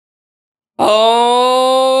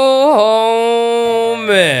Oh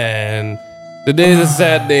man. Today is a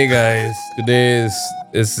sad day, guys. Today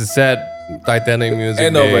is a sad Titanic music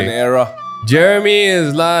End day. of an era. Jeremy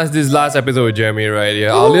is this last episode with Jeremy right here.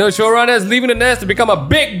 Our little showrunner is leaving the nest to become a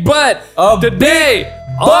big butt today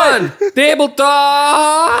on Table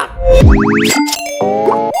Talk.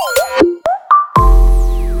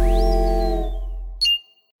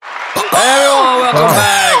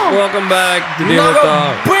 Everyone, welcome back to Table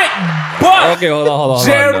Talk. Big butt. Okay, hold on.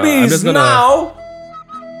 Jeremy I'm is just gonna- now.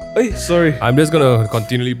 Hey, sorry. I'm just gonna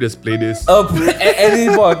continually just play this. At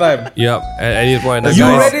any point of time. Yep, at any point. You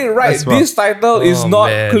guys. read it right. That's what- This title is Oh, not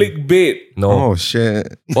man. clickbait. No. Oh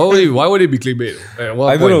shit. Why would it be clickbait? At what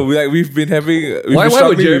I don't point? know. We've been having. Why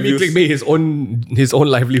would Jeremy clickbait his own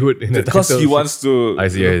livelihood in the title? Because he wants to. I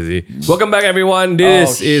see. Welcome back, everyone.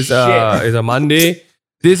 This Oh, is shit. a Monday.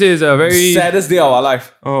 This is a very Saddest day of our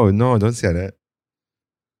life. Oh no, don't say that.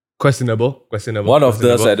 questionable. One of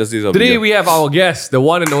the saddest days of the Today year. we have our guest, the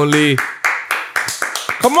one and only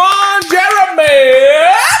Come on,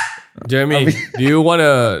 Jeremy! Jeremy. Do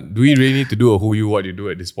we really need to do a who you what you do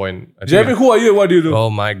at this point? I think Jeremy, who are you and what do you do?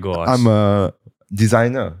 Oh my gosh. I'm a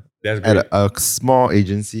designer That's great. at a small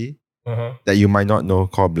agency Uh-huh. that you might not know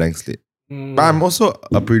called Blank Slate. But I'm also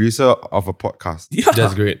a producer of a podcast. Yeah.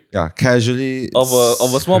 That's great. Yeah, casually. Of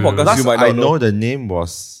a small podcast Last you might I not know the name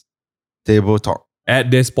was Table Talk. At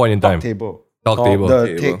this point in Talk time. Table. Talk table.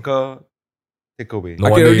 The Table. takeaway. No I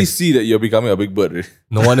can wonder already he's- see that you're becoming a big bird.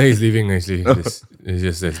 No wonder he's leaving actually. It's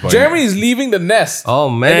just this point. Jeremy is leaving the nest. Oh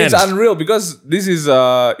And man. it's unreal because this is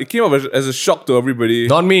it came up as a shock to everybody.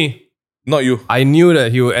 Not me. Not you. I knew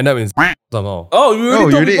that he would end up in somehow. Oh, you already Oh,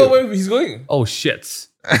 told you people did. where he's going. Oh shit.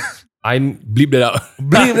 I bleeped it out.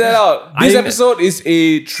 Bleep that out. This I- episode is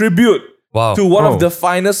a tribute Wow. to one Oh. of the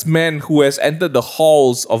finest men who has entered the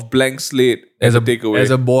halls of Blank Slate as a takeaway. As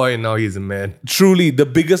a boy, now he's a man. Truly the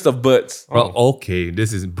biggest of birds. Well, okay.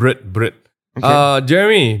 This is Brit.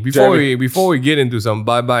 Jeremy, Jeremy. before we get into some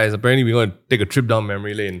bye-byes, apparently we're gonna take a trip down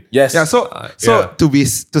memory lane. Yes. Yeah, so yeah.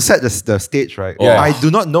 to set the stage, right? Yeah. I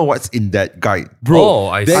do not know what's in that guide. Oh,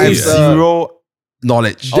 I there I have see. is a- zero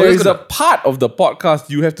knowledge. there Oh, is that's a part of the podcast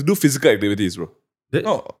you have to do physical activities, bro.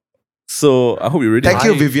 Oh, So I hope you're ready. thank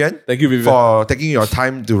you, Vivian, Thank you, Vivian. for taking your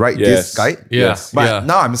time to write Yes. this guide. Yeah, Yes. But yeah.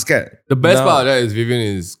 now I'm scared. The best Now- part of that is Vivian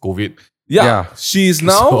is COVID. Yeah. Yeah. She's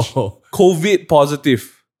now So COVID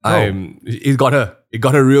positive. it got her. It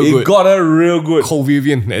got her real It good. got her real good.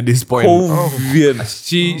 Vivian at this point. COVID.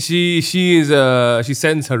 She is she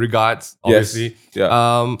sends her regards, obviously.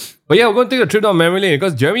 Yeah. But yeah, we're gonna take a trip down memory lane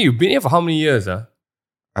because Jeremy, you've been here for how many years?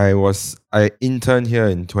 I interned here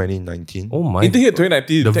in 2019. Oh my. Into here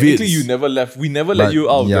 2019, The technically vids. you never left. We never let But you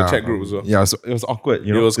out of yeah, the chat group as well. Yeah, so it was awkward.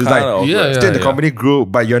 You know, It was It's kind like of Yeah, still in the yeah. company group,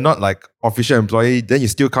 but you're not like official employee. Then you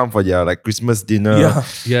still come for their like Christmas dinner. Yeah.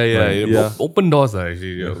 Yeah. Yeah. Open doors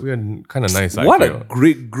actually. Yeah. We are kind of nice. I What feel. a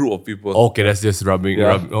great group of people. Okay, that's just rubbing.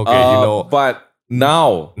 Yeah. Okay, But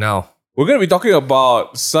now now. we're going to be talking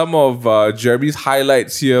about some of Jeremy's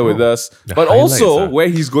highlights here with us, The but highlights, also ah. where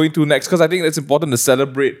he's going to next, because I think it's important to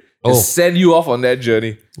celebrate and Oh. send you off on that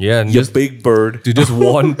journey. Yeah, and You just big bird. to just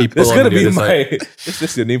warn people. That's on going to the be other side. my.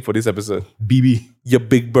 That's your name for this episode. BB. You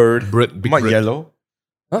big bird. Brit. Big Am I Brit. yellow?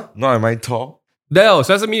 Huh? No, am I tall? No,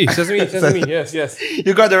 Sesame. Yes.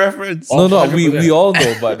 You got the reference. No, we all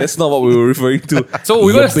know, but that's not what we were referring to. So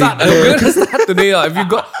we're You gonna start. big We're gonna start today. If you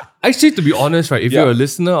got actually, to be honest, right? If Yeah. you're a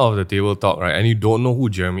listener of the Table Talk, right, and you don't know who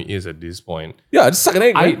Jeremy is at this point, Yeah, just suck an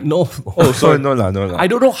egg. I man. know. Oh, sorry. no lah. I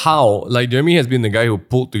don't know how. Like Jeremy has been the guy who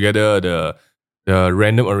pulled together the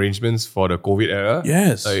random arrangements for the COVID era.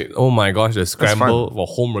 Yes. Like, oh my gosh, the scramble for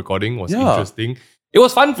home recording was Yeah. interesting. It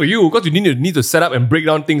was fun for you because you need to set up and break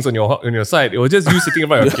down things on your side. It was just you sitting in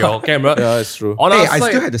front of your camera. Yeah, it's true. On Hey, our I side,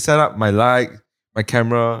 still had to set up my light, my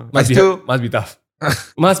camera. must be tough.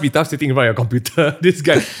 Must be tough sitting in front of your computer. This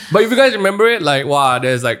guy. But if you guys remember it, like wow,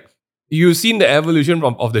 there's like you've seen the evolution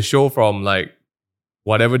of the show from like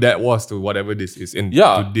whatever that was to whatever this is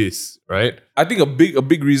Yeah. to this, right? I think a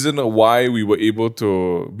big reason why we were able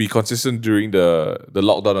to be consistent during the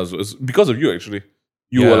lockdown is because of you actually.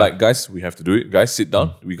 You Yeah. were like, guys, we have to do it. Guys, sit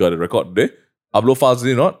down. We got to record today. Upload files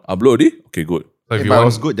today, not? Upload it? Okay, good. So if Hey, you but it want,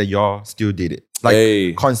 was good that y'all still did it. Like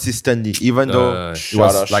Hey. consistently, even though it shout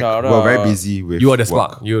was out, like shout we're very out. busy with you are the work.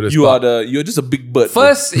 spark. You're the You spark. you're just a big bird.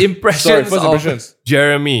 First impressions Sorry, first of impressions.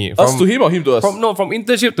 Jeremy. Us to him or him to us? From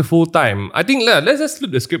internship to full time. I think let's just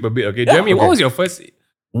flip the script a bit. Okay, Jeremy, what okay. was your first?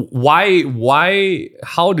 Why?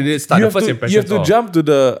 How did it start? you The have first to, impression. you have to jump to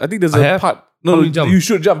the. I think there's I a have? part. How No, do you jump? you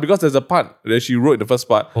should jump because there's a part that she wrote in the first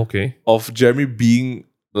part Okay, of Jeremy being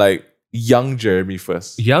like young Jeremy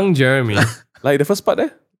first. young Jeremy. Like the first part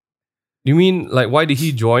there. You mean like why did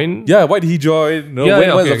he join? Yeah, why did he join? No, Yeah, when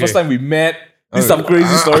yeah, was okay, the first okay. time we met? These some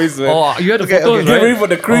crazy stories, man. Oh, you had the Okay, photos, okay. Get right? ready for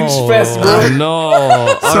the cringe Oh, fest, bro. No.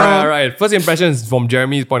 All right. First impressions from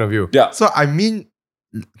Jeremy's point of view. Yeah. So I mean,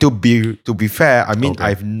 to be fair, I mean Okay.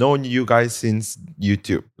 I've known you guys since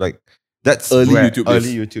YouTube. Like that's Early where- YouTube days.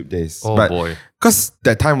 early YouTube days. Oh but boy. because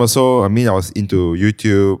that time also, I mean, I was into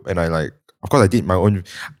YouTube and I like, of course, I did my own.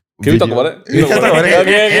 Can we talk video. about it? We can talk about it.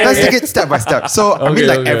 Okay, Let's okay. take it step by step. So I mean, Okay,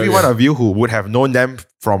 like okay, every okay. one of you who would have known them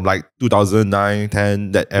from like 2009,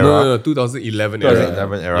 10, that era. No, 2011 era.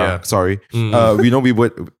 2011 era. Yeah. Sorry. Mm. We know we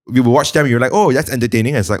would watch them. You're like, oh, that's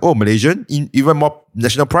entertaining. And it's like, oh, Malaysian, even more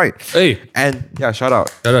national pride. Hey, And yeah, shout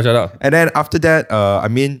out. shut up. And then after that, I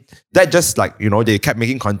mean, that just like, they kept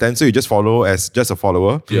making content. So you just follow as just a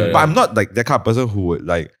follower. Yeah, But yeah. I'm not like that kind of person who would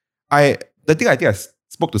like, I think I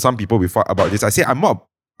spoke to some people before about this. I say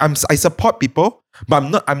I support people,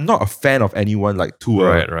 but I'm not a fan of anyone like to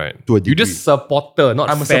a Right. to a You degree. just supporter, not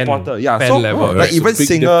I'm a fan. supporter. Yeah. Fan So level. like Right? So even big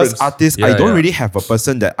singers, difference. artists, Yeah, I don't yeah. really have a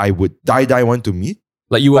person that I would die want to meet.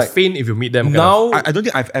 Like you will like- faint if you meet them. Now, I don't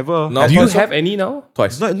think I've ever. Now- had- do you Also- have any now?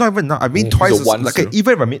 twice. not even now. I mean, Oh, twice. so once, like you know.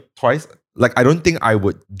 even if I meet twice, like I don't think I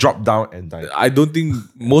would drop down and die. I don't think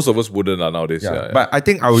most of us wouldn't nowadays. Yeah. Yeah, But I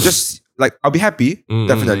think I would just like I'll be happy. Mm,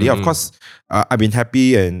 Definitely, mm, of mm. course, I've been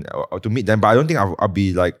happy and to meet them. But I don't think I'll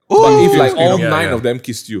be like But oh. if like all Yeah, 9 yeah. of them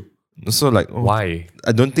kissed you, So like oh, Why?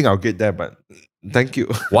 I don't think I'll get there. But thank you.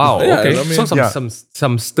 Wow. Yeah, okay. I mean, so some yeah.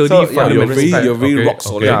 some sturdy So, yeah, fundamentals. you're very Okay, rock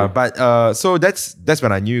solid. okay. Yeah, but so that's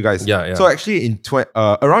when I knew you guys. Yeah, yeah. So actually,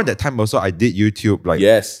 around that time also, I did YouTube like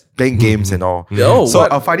yes. playing games and all. Oh, So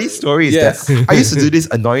what? a funny story is Yes. that I used to do this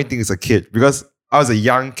annoying thing as a kid because I was a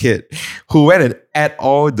young kid who went and add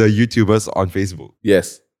all the YouTubers on Facebook.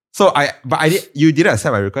 Yes. So you didn't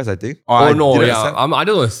accept my request, I think. Or Oh I no, didn't yeah. accept? I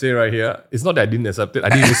don't want to say right here. It's not that I didn't accept it. I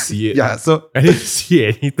didn't even see it. Yeah. So I didn't see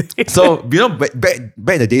anything.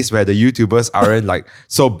 back in the days where the YouTubers aren't like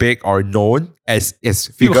so big or known as you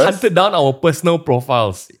figures. hunted down our personal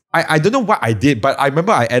profiles. I don't know what I did, but I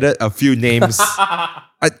remember I added a few names.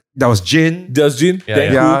 That was Jin. Does Jin? Yeah,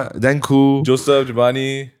 Thank Yeah, then cool. Joseph,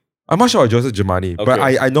 Jabani. I'm not sure about Joseph Jamani, but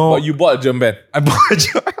Okay. I know But you bought a gym band. I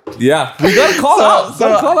bought Yeah. We gotta call out. so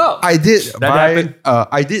Gotta call out. I did happened?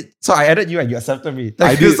 I did. So I added you and you accepted me.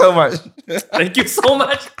 Thank I you did. so much. Thank you so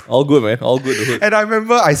much. All good, man. All good. Hood. And I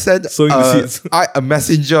remember I sent Sowing the seeds. a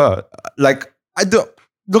messenger. Like I do.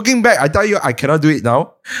 Looking back, I tell you I cannot do it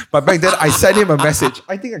now. But back then I sent him a message.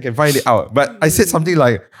 I think I can find it out. But I said something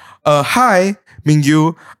like, "Hi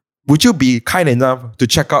Mingyu, would you be kind enough to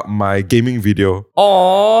check out my gaming video?"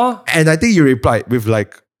 Aww. And I think you replied with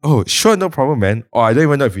like, "Oh, sure, no problem, man." Or I don't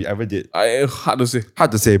even know if you ever did. Hard to say.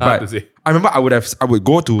 Hard to say, Hard but to say. I remember I would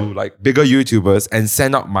go to like bigger YouTubers and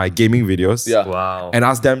send out my gaming videos. Yeah. Wow. And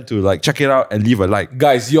ask them to like check it out and leave a like.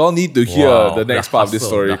 Guys, you all need to hear Wow, the next the part of this hustle,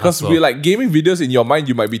 story the because hustle. we like gaming videos in your mind.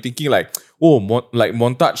 You might be thinking like, oh, like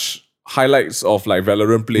montage highlights of like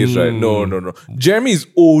Valorant plays, right? No. Jeremy is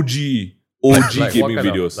OG Like, gaming what kind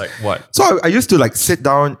of- videos. like what? So I used to like sit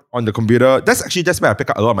down on the computer. That's where I pick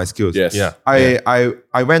up a lot of my skills. yes, Yeah.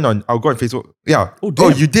 I went on. I'll go on Facebook. Yeah. Oh,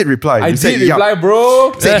 damn. You did reply. I You said, did reply,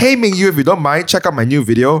 bro. Say, hey Mingyu, if you don't mind, check out my new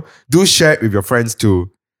video. Do share it with your friends too.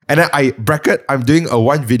 And then I'm doing a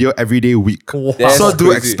one video every day week. Wow. That's so do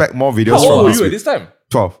crazy. expect more videos How old from were this you at week. this time?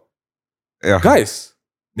 12. Yeah. Guys,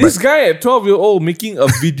 this guy at 12-year-old making a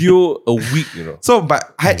video a week, you know. So,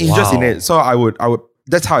 but I had interest in Wow. it. So I would.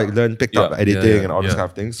 That's how I picked up Yeah, editing and all this yeah. kind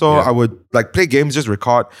of thing. So Yeah. I would like play games, just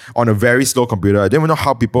record on a very slow computer. I didn't even know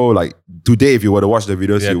how people like today, if you were to watch the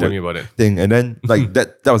videos, Yeah, you tell me would about it. think. And then like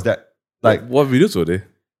that was that. Like What videos were they?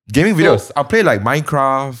 gaming videos. I'll play like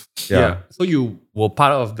Minecraft. Yeah. So you were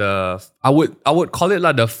part of the I would call it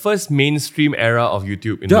like the first mainstream era of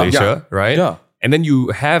YouTube in Yeah. Malaysia, right? Yeah. And then you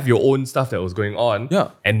have your own stuff that was going on. Yeah.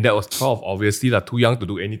 And that was 12, obviously, like too young to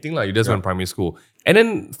do anything. Like you just went primary school. And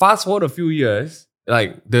then fast forward a few years,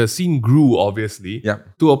 like the scene grew, obviously. Yeah.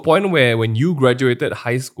 To a point where when you graduated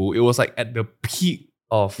high school, it was like at the peak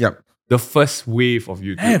of Yep. the first wave of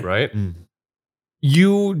YouTube, right? Mm.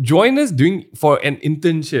 You joined us for an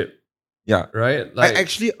internship, Yeah. right? I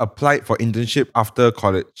actually applied for internship after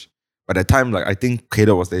college. By the time, like I think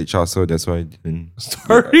Caleb was the HR, so that's why I didn't.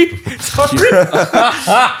 Sorry.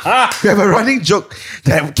 We have a running joke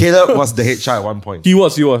that Caleb was the HR at one point. He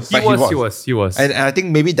was. He was. And I think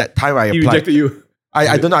maybe that time I He applied. rejected you.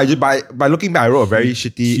 I don't know. I just by looking back, I wrote a very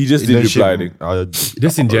shitty. He just didn't internship, reply,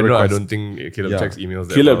 Just in general, I request. don't think Caleb Yeah. checks emails.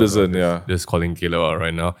 that Caleb well, doesn't, so yeah. Just calling Caleb out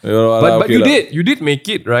right now. But You did make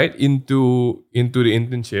it right into the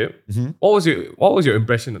internship. Mhm. What was your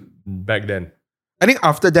impression back then? I think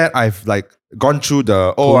after that, I've like gone through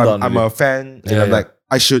the Cool down I'm a a fan, and Yeah, I'm yeah. like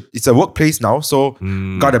it's a workplace now, so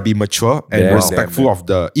gotta be mature and Damn, respectful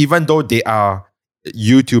damn. of even though they are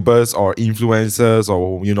YouTubers or influencers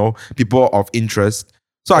or, people of interest.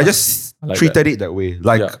 So I just I like treated it that way.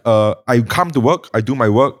 Like, I come to work, I do my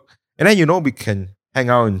work, and then, we can hang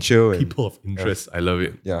out and chill. And, People of interest. I love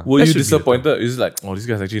it. yeah. Were That you should be the disappointed? It's like, oh, this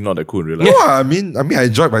guy's actually not that cool in real life. No, I mean, I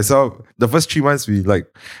enjoyed myself. The first 3 months, we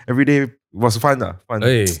every day was fun. Fun.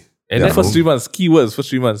 Hey. And Yeah. then First 3 months, keywords, first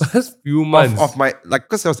 3 months. first few months. Of my,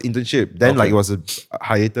 because there was internship, then Okay. it was a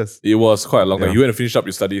hiatus. It was quite a long time. Yeah. You went to finish up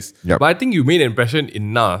your studies. But I think you made an impression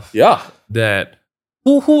enough Yeah. that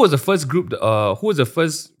who was the first group? Who was the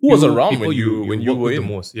first? Who was few around people when you worked were with in? the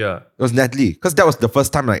most? Yeah. It was Natalie, because that was the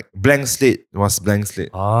first time blank slate was blank slate.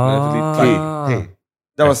 Ah. Hey,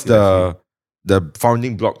 that was the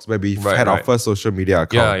founding blogs where we Right, had our right. first social media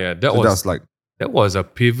account. Yeah. That was a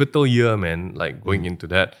pivotal year, man. Like going into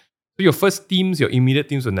that. So your first teams, your immediate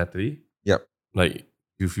teams were Natalie. Yep. Like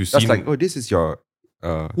if you That's seen this is your who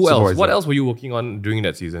else? supervisor. What else were you working on during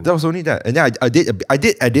that season? That was only that. And then I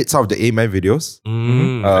did edit some of the A-Man videos.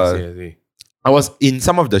 I see. I was in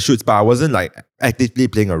some of the shoots, but I wasn't actively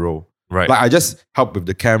playing a role. Right. Like I just helped with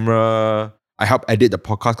the camera. I helped edit the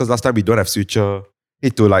podcast because last time we don't have switcher.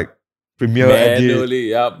 Need to premiere edit. Manually,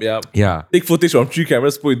 yep. Yeah. Take footage from 3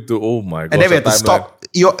 cameras, put into, oh my god. And then we had to stop.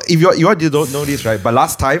 You all don't know this, right? But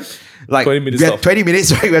last time, 20 minutes we had off. 20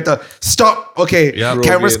 minutes, right? We had to stop. Okay, Yeah. Roll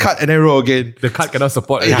cameras again. cut and then roll again. The card cannot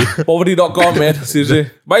support already. Poverty.com, man. Seriously.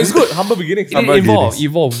 But it's good. Humble beginnings. It evolve.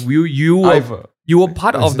 Ivor. You were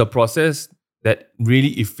part of the process that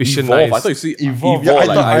really efficientized. Evolve. I thought you see Evolve. evolve.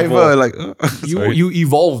 Yeah, I thought Ivor. you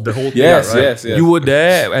evolved the whole thing. Yes, right? yes. You were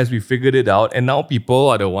there as we figured it out, and now people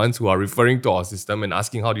are the ones who are referring to our system and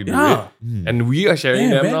asking how do you do Yeah. it, and we are sharing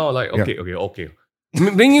Yeah, them man. now. Like, okay.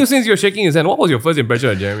 Being you since you're shaking his hand, what was your first impression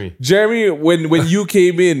of Jeremy? Jeremy, when you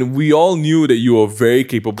came in, we all knew that you were a very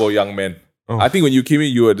capable young man. Oh. I think when you came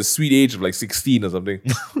in, you were at the sweet age of 16 or something.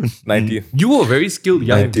 19. You were a very skilled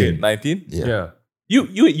young 19. kid. 19? Yeah.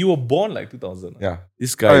 You were born 2000. Yeah.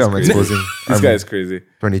 This guy is I'm crazy. exposing. This guy is crazy.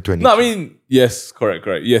 2020. No, I mean, yes, correct.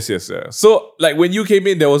 Yes. So, when you came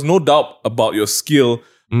in, there was no doubt about your skill.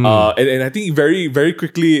 And I think very, very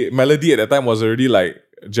quickly, Melody at that time was already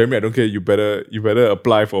Jeremy, I don't care, you better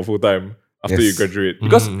apply for full time after Yes. you graduate.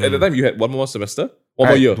 Because at the time you had one more semester, one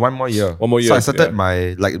more year. One more year. One more year, So I started yeah.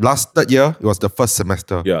 my last third year. It was the first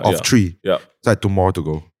semester of Yeah. 3. Yeah. So I had 2 more to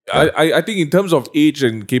go. I think in terms of age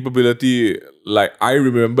and capability, I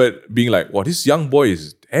remembered being wow, this young boy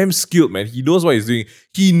is damn skilled, man. He knows what he's doing.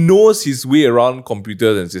 He knows his way around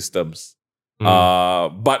computers and systems.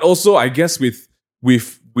 But also, I guess with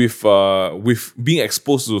being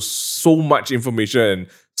exposed to so much information and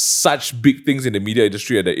such big things in the media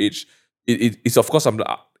industry at that age, it's of course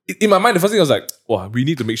in my mind the first thing I was like, wow, we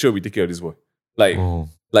need to make sure we take care of this boy.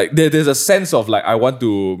 There's a sense of I want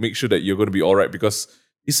to make sure that you're going to be all right because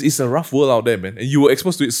it's a rough world out there, man. And you were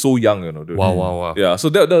exposed to it so young, dude. Wow. Yeah, so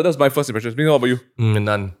that's my first impression. What about you?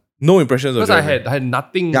 None. No impressions of Because I Jeremy. had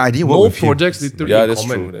nothing. Yeah, I didn't work no with him. projects literally Yeah, in that's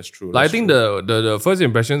common. true. That's true. I think the first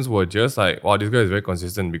impressions were just wow, this guy is very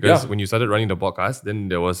consistent. Because Yeah. when you started running the podcast,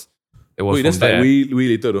 then it was Wait, that's from there. way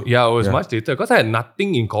later though. Yeah, it was Yeah. much later because I had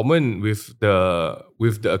nothing in common with the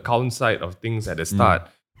account side of things at the start.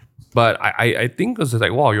 But I think it was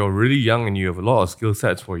wow, you're really young and you have a lot of skill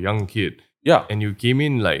sets for a young kid. Yeah. And you came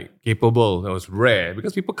in capable. That was rare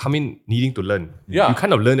because people come in needing to learn. Yeah. You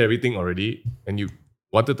kind of learned everything already and you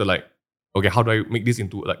wanted to okay, how do I make this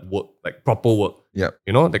into work, proper work? Yep.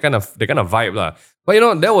 That kind of vibe lah. But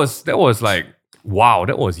that was wow,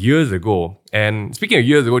 that was years ago. And speaking of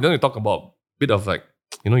years ago, don't you talk about a bit of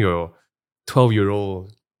your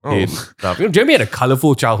 12-year-old kid stuff. Jeremy had a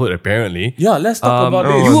colorful childhood apparently. Yeah, let's talk about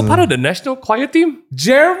Oh, this. You were part of the national choir team?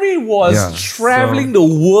 Jeremy was Yeah, traveling the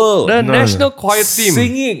world The No, national choir team.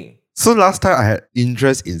 singing. So last time I had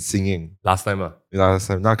interest in singing. Last time, Last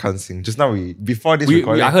time, now I can't sing. Just now before this I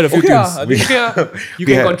recording. heard a few Okay, tunes. I think- You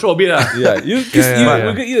we can had- control a bit. Yeah, you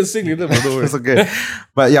yeah. can either sing later, but don't worry. It's okay.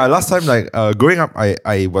 But yeah, last time growing up,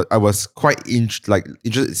 I was quite interested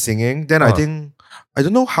in singing. Then I think I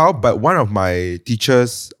don't know how, but one of my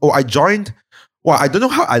teachers. I joined. Well, I don't know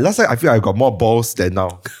how. Last time I feel I got more balls than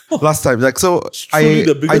now. Last time, truly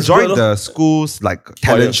the I biggest joined girl. the school's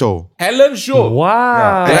talent show. Helen Show.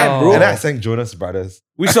 Wow. Yeah. bro. And then I sang Jonas Brothers.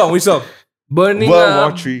 Which song? Burning World up.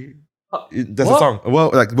 War 3. There's what? a song.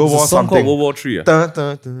 World There's War a song something. called World War 3. Dun,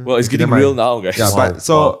 dun, dun. Well, it's getting Never mind. real now, guys. Yeah, Wow. but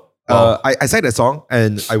so Wow. I sang that song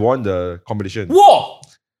and I won the competition. Whoa!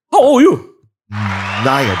 How old are you? 9,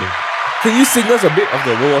 I think. Can you sing us a bit of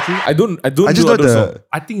the World War III? I don't I just do know other song. the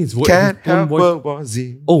I think it's Can't one Help voice. World War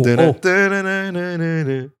Z. Oh, Oh.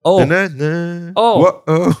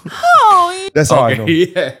 Oh. Oh, That's all I know.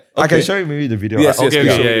 Okay, yeah. I can Okay. show you maybe the video. Yes, yes, Okay,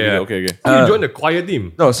 please okay, show me yeah, the video. yeah. Okay, okay. So you joined the choir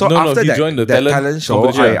team. No, so No, after he that, joined the that talent talent show,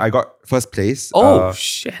 competition. I got first place. Oh,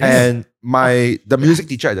 shit. And the music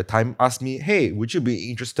teacher at the time asked me, hey, would you be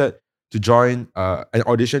interested to join an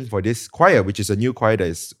audition for this choir, which is a new choir that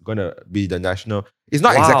is going to be the national. It's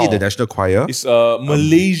not exactly Wow. the national choir. It's a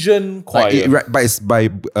Malaysian choir.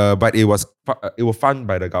 But it was funded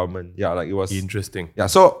by the government. Yeah, like it was. Interesting. Yeah,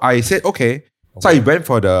 so I said okay. So I went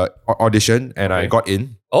for the audition and I Okay. got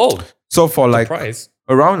in. Oh, So for like surprise.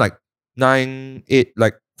 around like 9, 8,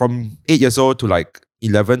 like from 8 years old to like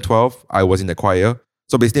 11, 12, I was in the choir.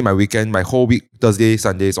 So basically my weekend, my whole week, Thursday,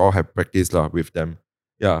 Sundays, all have practice with them.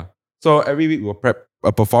 Yeah. So every week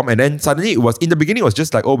we'll perform, and then suddenly it was, in the beginning it was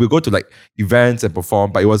just like, oh, we'll go to like events and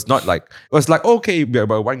perform, but it was not like, it was like, okay, we're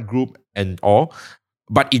about one group and all.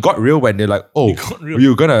 But it got real when they're like, oh, got real.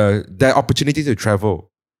 you're gonna, there are opportunities to travel.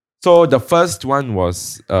 So the first one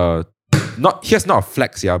was, not a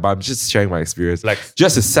flex, yeah, but I'm just sharing my experience. Flex.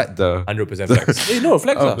 Just to set the, 100% flex. Hey, no,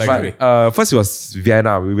 flex lah. but, first it was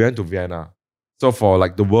Vienna. We went to Vienna. So for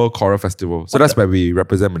like the World Choral Festival. So that's where we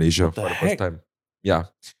represent Malaysia for the first heck? time. Yeah.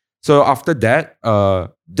 So after that,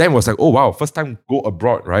 then it was like, oh wow, first time go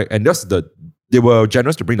abroad, right? And they were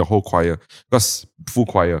generous to bring the whole choir, because full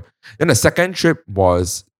choir. Then the second trip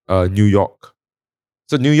was New York.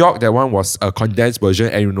 So New York, that one was a condensed version,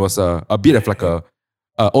 and it was a bit of like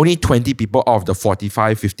only 20 people out of the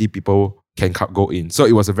 45, 50 people can go in. So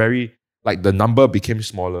it was a very, like the number became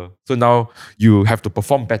smaller. So now you have to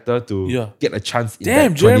perform better to get a chance in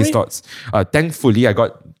Damn, that 20 Jeremy. slots. Thankfully, I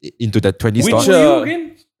got into the 20 Which, slots. Who are you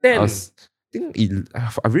again? 10.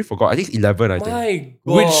 I really forgot. I think it's 11, I think.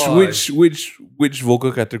 My God. Which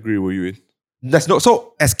vocal category were you in? There's no,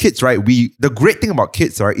 so as kids, right, the great thing about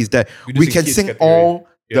kids, right, is that We do we sing can kids sing category. all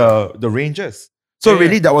Yeah. the ranges. So Yeah,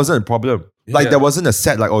 really that wasn't a problem. Like Yeah. there wasn't a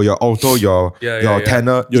set like, oh, your alto, your Yeah.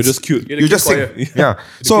 tenor. You're It's- just cute. You're the you kid just sing. choir. Yeah.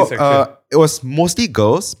 So kids section. it was mostly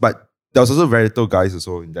girls, but there was also very little guys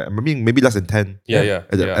also in there. Maybe less than 10 Yeah.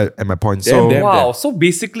 at my point. Damn, So damn. Wow. So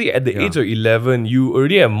basically, at the Yeah. age of 11, you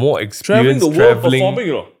already have more Traveling experience the world performing,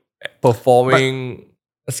 you know. performing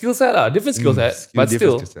a skill set, different skill set, but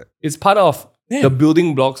different still, skill set. it's part of Damn. the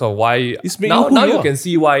building blocks of why. It's making Now, who now you you are. can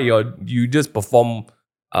see why you just perform,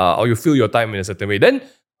 or you fill your time in a certain way. Then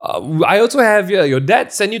I also have here, your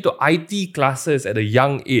dad sent you to IT classes at a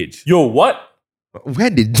young age. Yo, what? Where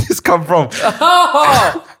did this come from?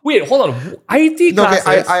 Wait, hold on. IT No, okay,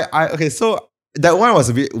 classes. okay, so that one was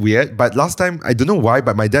a bit weird, but last time, I don't know why,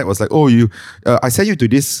 but my dad was like, oh, I sent you to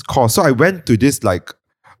this course. So I went to this, like,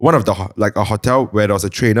 one of the, like a hotel where there was a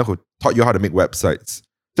trainer who taught you how to make websites.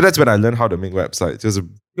 So that's when I learned how to make websites. It was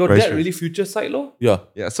Your very dad strange. really future sight, lo? Yeah.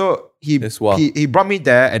 Yeah, so he That's wild. he brought me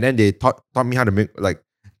there, and then they taught me how to make, like,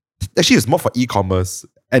 actually it's more for e-commerce,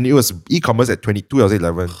 and it was e-commerce at 22, I was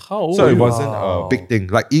 11. How old So are it you? wasn't Wow. a big thing.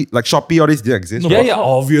 Like Shopee, all this didn't exist. No, Yeah, but yeah, how-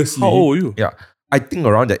 obviously. How old are you? Yeah, I think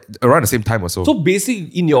around the same time or so. So basically,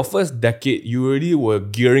 in your first decade, you already were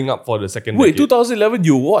gearing up for the second Wait, decade. 2011,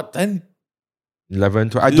 you what? 10? 11,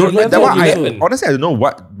 12. I don't know. 11, That one, 11. honestly, I don't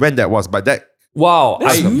know when that was, but that. Wow,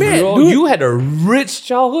 That's mad, bro, dude. you had a rich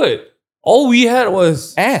childhood. All we had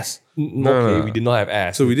was Ass. okay. We did not have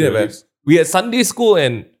ass. So we didn't have ass. We had Sunday school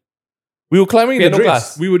and We were climbing the Piano drains.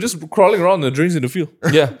 class. We were just crawling around the drains in the field.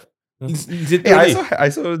 yeah. Hey, I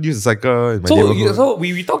saw use a cycle in my So neighborhood.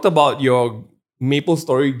 we talked about your Maple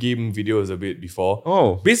Story game videos a bit before.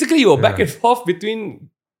 Oh. Basically, you were back Yeah. and forth between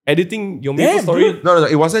editing your Maple Damn, Story, dude. No,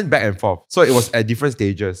 it wasn't back and forth. So it was at different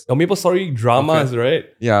stages. your Maple Story dramas, right?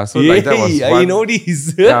 Yeah, so like that was Yay, I one. know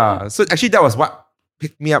these. Yeah, so actually that was what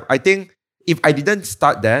picked me up. I think if I didn't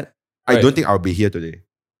start that, I Right. don't think I would be here today.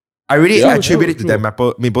 I really Yeah, attribute it to true.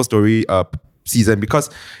 that Maple Story season, because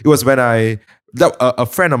it was when a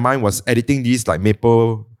friend of mine was editing these like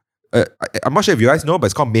Maple. I'm not sure if you guys know, but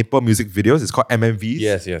it's called Maple Music Videos. It's called MMVs.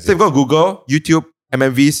 Yes. So if you go to Google, YouTube,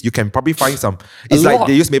 MMVs, you can probably find some. It's like lot.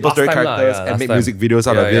 they use Maple Last Story time lah, characters yeah, and last make time. music videos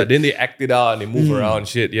out of Yeah, it. then they act it out and they move around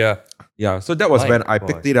shit. Yeah. Yeah, so that was My when I God.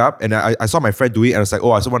 picked it up, and I saw my friend do it, and I was like,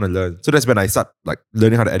 oh, I also want to learn. So that's when I started like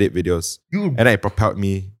learning how to edit videos, and it propelled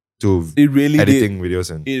me to It really editing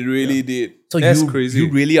videos. And did. It really did. So That's you, crazy.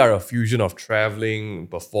 you really are a fusion of traveling,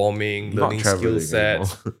 performing, not learning traveling skill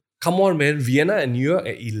sets. anymore. Come on, man. Vienna and New York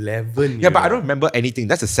at 11. Yeah, but I don't remember anything.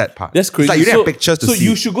 That's the sad part. That's crazy. It's like you didn't So- have pictures to so see.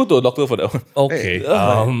 you should go to a doctor for that one. Okay. Hey.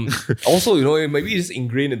 Also, maybe it's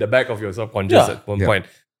ingrained in the back of your subconscious Yeah. at one Yeah. point.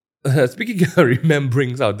 Speaking of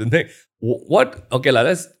rememberings out, the next, what? Okay,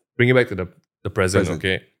 let's bring it back to the present. Present.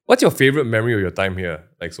 Okay. what's your favorite memory of your time here,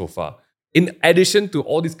 like so far? In addition to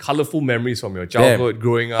all these colorful memories from your childhood,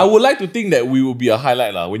 growing up. I would like to think that we will be a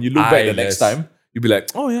highlight lah. When you look back the next yes. time, you'll be like,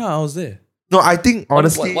 oh yeah, I was there. No, I think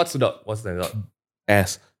honestly, What's the What's the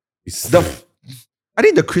Ass. I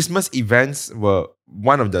think the Christmas events were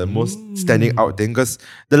one of the most standing out thing because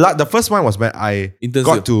the first one was when I Internship.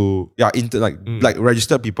 got to like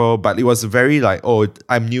register people, but it was very like, oh,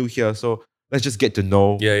 I'm new here, so let's just get to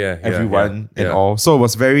know everyone and all. So it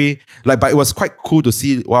was very like, but it was quite cool to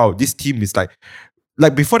see. Wow, this team is like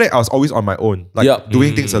before that I was always on my own, like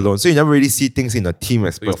doing things alone. So you never really see things in a team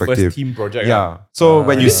Your perspective. first team project. Yeah. So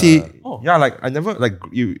when you see, Oh. like I never like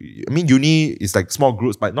you. I mean, uni is like small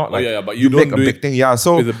groups, but not like but you don't make a do big it thing. Yeah.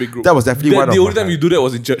 So with a big group. that was definitely one of The only my time you do that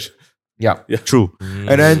was in church. yeah, Yeah. true.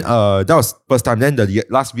 And then that was first time. Then the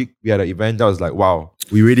last week we had an event that was like, wow,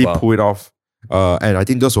 we really pulled it off. And I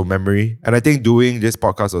think those were memory. And I think doing this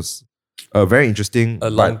podcast was very interesting. A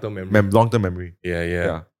long-term memory. Long-term memory.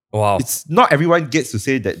 Yeah. Wow. It's not everyone gets to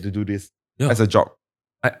say that to do this as a job.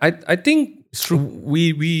 I think it's true.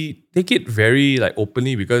 We take it very like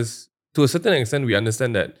openly because to a certain extent we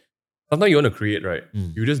understand that sometimes you want to create, right?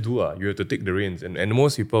 You just do you have to take the reins. And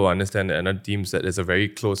most people understand that another teams that there's a very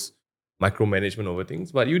close micromanagement over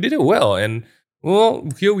things. But you did it well. And well,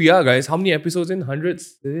 here we are, guys. How many episodes in?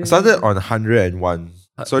 Hundreds? I started on 101.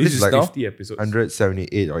 So this is like 50 episodes.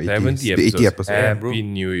 178 or 80. 70 the 80 episode. Happy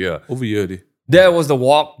New Year. Over here, already. There was the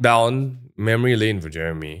walk down memory lane for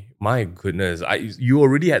Jeremy. My goodness, you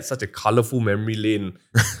already had such a colorful memory lane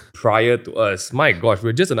prior to us. My gosh,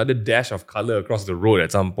 we're just another dash of color across the road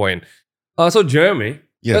at some point. So Jeremy,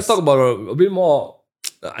 let's talk about a bit more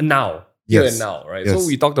now. Here and now, right? Yes. So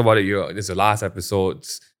we talked about it. This is the last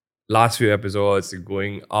episodes, last few episodes,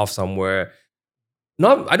 going off somewhere.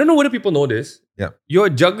 I don't know whether people know this. Yeah. You're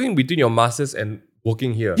juggling between your masters and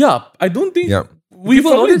working here. Yeah, I don't think we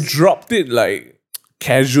People probably notice? dropped it like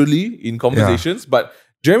casually in conversations, but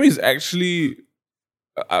Jeremy is actually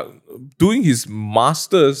doing his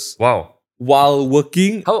masters Wow. while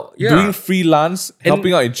working, doing freelance,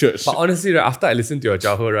 helping out in church. But honestly, right, after I listened to your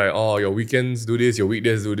childhood, right, your weekends do this, your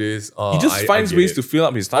weekdays do this. He just finds ways to fill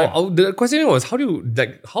up his time. The question was, how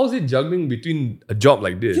is it juggling between a job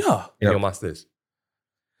like this and your masters?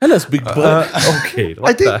 Tell us, Big Bird. Okay.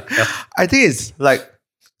 I think it's like,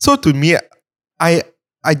 so to me, I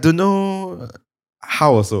don't know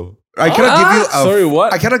how also. I cannot give you sorry,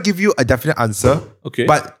 what? I cannot give you a definite answer. Okay.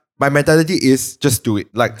 But my mentality is just do it.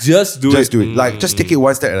 Like just do it. Like just take it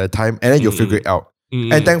one step at a time and then you'll figure it out.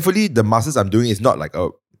 And thankfully the masters I'm doing is not like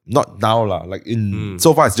not now lah. Like in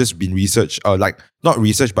so far it's just been research. Like not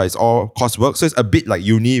research, but it's all coursework. So it's a bit like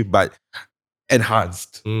uni, but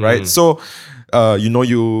enhanced. Right? So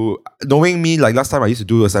you knowing me, like last time I used to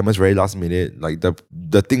do assignments very last minute. Like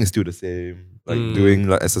the thing is still the same. Like doing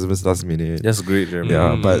like assessments last minute. That's great, Jeremy.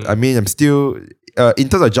 Yeah, but I mean, I'm still in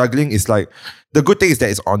terms of juggling. It's like the good thing is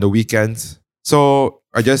that it's on the weekends, so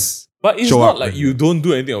I just. But it's show not up like you don't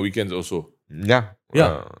do anything on weekends also. Yeah.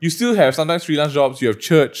 You still have sometimes freelance jobs. You have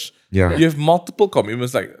church. Yeah. You have multiple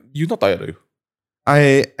commitments. Like you're not tired, are you?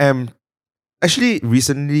 I am actually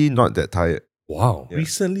recently not that tired. Wow. Yeah.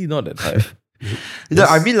 Recently, not that tired. Yeah,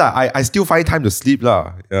 I mean, like I still find time to sleep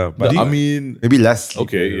lah. Yeah, but I mean, maybe less. Sleep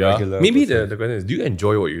Okay, than yeah. regular Maybe person. the question is, do you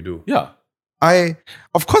enjoy what you do? yeah.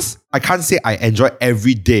 Of course, I can't say I enjoy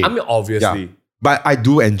every day. I mean, obviously. But I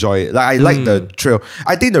do enjoy it. Like I like the trail.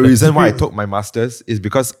 I think the reason why I took my masters is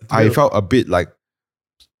because I felt a bit like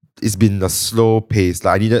it's been a slow pace.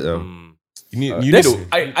 Like I needed a. You need to.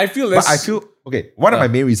 I feel But less. I feel okay. One of my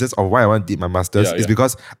main reasons of why I want to do my masters Yeah, is yeah.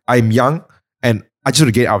 because I'm young and I just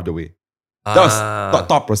want to get it out of the way. That was the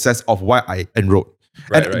thought process of why I enrolled,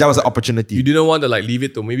 and that was an opportunity. You didn't want to like leave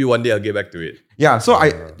it to maybe one day I'll get back to it. Yeah, so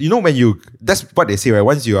when that's what they say, right?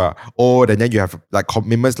 Once you are old and then you have like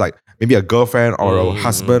commitments, like maybe a girlfriend or a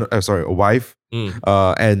husband, a wife,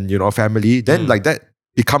 and a family, then like that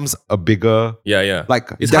becomes a bigger like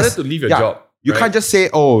It's harder to leave your job. You can't just say,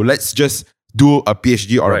 oh, let's just do a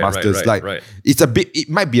PhD or a master's. It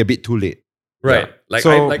might be a bit too late. Right. Yeah. Like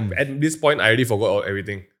So- at this point I already forgot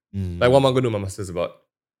everything. Like what am I gonna do my masters about?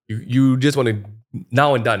 You just want to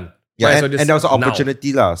now and done. Yeah, Might as well and just there was an now.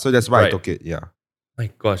 opportunity lah, so that's why I Right. took it. Yeah,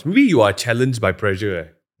 My gosh, maybe you are challenged by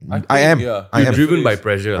pressure. I am. yeah. I You're am. driven by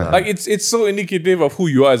pressure. lah. Like it's so indicative of who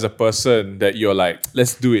you are as a person that you're like,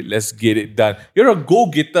 let's do it, let's get it done. You're a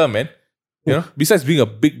go-getter, man. You know, besides being a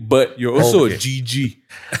big bird, you're also Okay. a GG.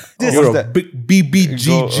 This You're is a that- big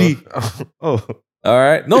BBGG. Oh, All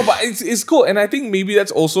right. No, but it's cool. And I think maybe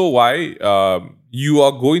that's also why you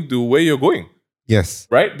are going to where you're going, yes.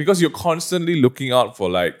 right? Because you're constantly looking out for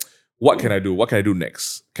like, what can I do? What can I do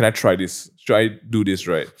next? Can I try this? Should I do this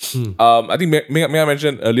right? Hmm. I think May I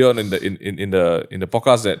mentioned earlier on in the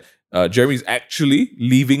podcast that Jeremy is actually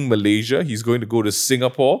leaving Malaysia. He's going to go to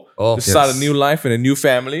Singapore to start a new life and a new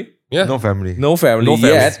family. Yeah. No family. No family No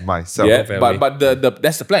family. yet. Myself. Yeah, family. but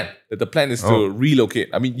that's the plan. The plan is to relocate.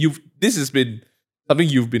 I mean, this has been something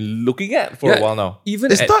you've been looking at for a while now. Even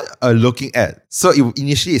It's not a looking at. So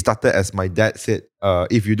initially it started as my dad said,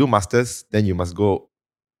 if you do masters, then you must go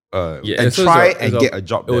and so try it's and get a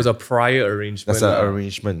job. It was a prior arrangement. That's an lah.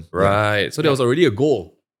 arrangement. Yeah. Right. So there was already a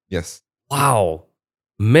goal. Yes. Wow.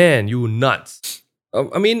 Man, you nuts.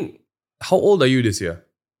 I mean, how old are you this year?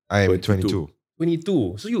 I am 22.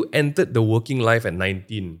 22. So you entered the working life at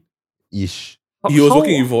 19. Ish. He was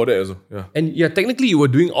working before that also. Yeah. And yeah, technically you were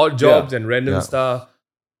doing odd jobs and random Yeah. stuff.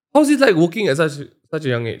 How's it like working at such a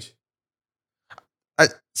young age?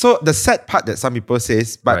 So the sad part that some people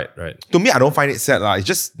says, but right. to me, I don't find it sad lah. It's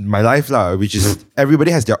just my life lah, which is everybody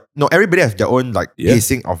has their own like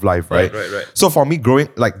pacing of life, right? Right. So for me, growing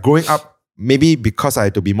up, maybe because I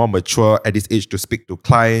had to be more mature at this age to speak to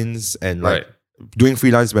clients and like doing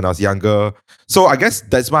freelance when I was younger. So I guess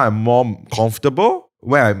that's why I'm more comfortable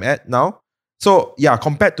where I'm at now. So yeah,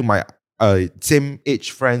 compared to my same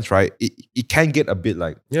age friends, right? It can get a bit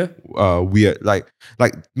like weird. Like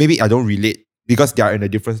maybe I don't relate because they are in a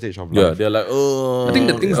different stage of life. Yeah, they're like, I think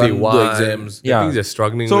the things they run want, the exams. the things they're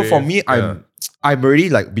struggling So with. for me, I'm already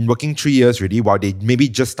like been working 3 years already while they maybe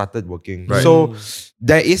just started working. Right. So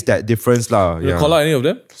there is that difference lah. You Yeah. call out any of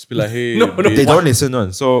them? Just be like, hey. No, babe. They don't listen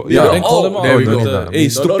on. So Yeah, yeah. then call them out. there we Don't go. Hey,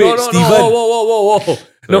 stupid, no, Steven. Whoa.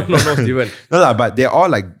 No, Steven. No lah, but they're all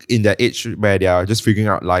like in that age where they are just figuring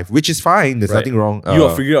out life, which is fine. There's Right. nothing wrong. You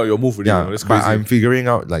are figuring out your move already. Yeah, That's but crazy. I'm figuring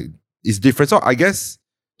out like it's different. So I guess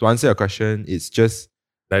to answer your question, it's just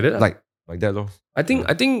Like that? like that lor. I think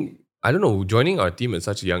I don't know, joining our team at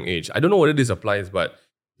such a young age, I don't know whether this applies, but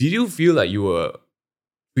did you feel like you were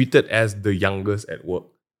treated as the youngest at work?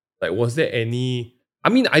 Like, was there any... I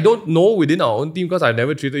mean, I don't know within our own team because I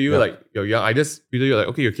never treated you like you're young. I just treated you like,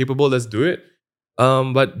 okay, you're capable, let's do it.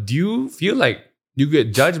 But do you feel like you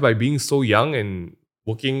get judged by being so young and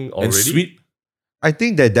working already? and sweet. I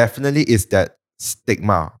think there definitely is that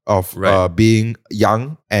stigma of Right. being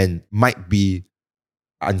young and might be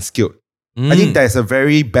unskilled. I Mm. think there's a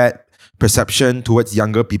very bad perception towards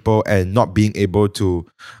younger people and not being able to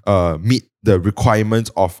meet the requirements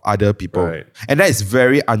of other people. Right. And that is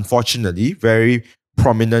very unfortunately very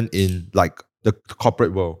prominent in like the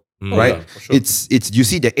corporate world. Mm. Right? Yeah, for sure. It's you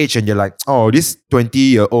see the age and you're like, oh, this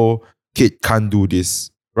 20-year-old kid can't do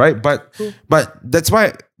this. Right? But that's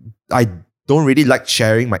why I don't really like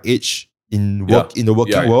sharing my age in work in the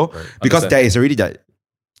working world. Right. Because Understand. there is already that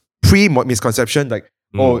pre-misconception, like,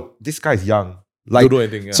 oh, this guy is young. Like, Don't do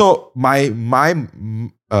anything. Yeah. so my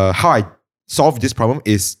how I solve this problem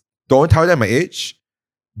is don't tell them my age,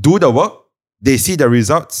 do the work, they see the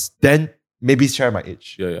results, then maybe share my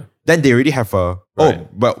age. yeah. Then they already have a Right.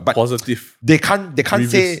 but Positive. they can't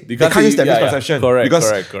Reviews. say They they can't can't use say- that yeah, misconception correct, because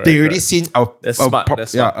correct, they already correct. seen That's smart,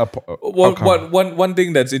 that's smart. One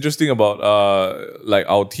thing that's interesting about like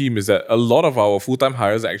our team is that a lot of our full-time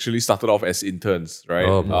hires actually started off as interns, right?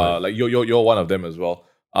 Oh, boy. Like you're one of them as well.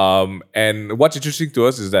 And what's interesting to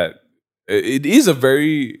us is that it's a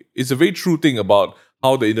very true thing about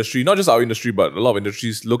how the industry, not just our industry, but a lot of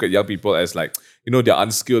industries look at young people as like, they're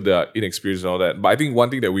unskilled, they're inexperienced and all that. But I think one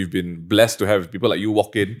thing that we've been blessed to have is people like you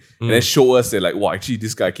walk in and then show us they're like, wow, actually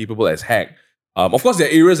this guy capable as heck. Of course, there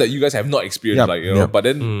are areas that you guys have not experienced, but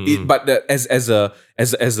then as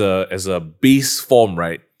a base form,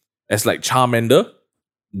 right? As like Charmander,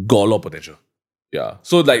 got a lot of potential. Yeah.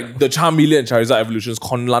 So like the Charmeleon and Charizard evolutions,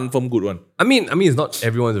 confirm good one. I mean, it's not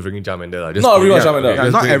everyone's a freaking Charmander. Lah. Just Not put it- everyone's Charmander. Yeah,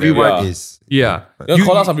 just not put it there. everyone yeah. is. Yeah. You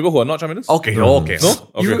call out some people who are not Charmanders? Okay, No. okay.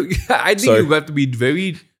 No? Okay. I think Sorry. you have to be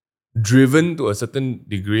very driven to a certain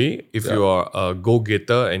degree if you are a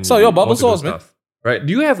go-getter and So you you're want to do Bulbasaur, man. stuff. Right?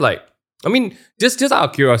 Do you have like, I mean, just out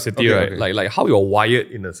of curiosity, Okay, right? okay. Like how you're wired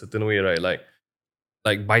in a certain way, right?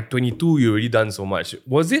 Like by 22, you already done so much.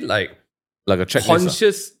 Was it like Like a checklist.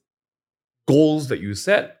 conscious goals that you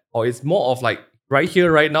set? Or it's more of like, right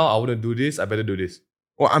here, right now, I want to do this, I better do this.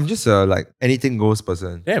 Well, I'm just a like anything goes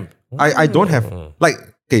person. Damn. I don't have like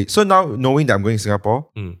okay. So now knowing that I'm going to Singapore,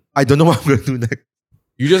 Mm. I don't know what I'm going to do next.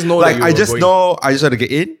 You just know Like that you I were just going- know I just want to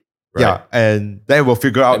get in. Right. Yeah, and then we'll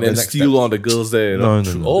figure out And then the next steal steps. all the girls there. No.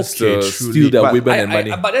 Just Okay, to truly. steal their But women and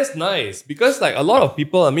money. But that's nice because like a lot of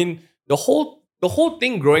people, I mean, the whole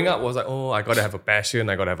thing growing up was like, oh, I gotta have a passion,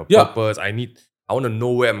 I gotta have a Yeah. purpose, I want to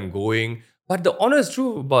know where I'm going. But the honest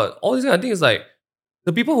truth about all these things, I think is like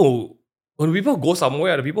when people go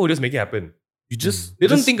somewhere are the people who just make it happen. You just They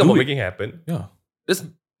don't just think do about it. making it happen. Yeah.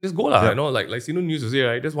 Just go lah. Yeah. You know, like Sinu used to say,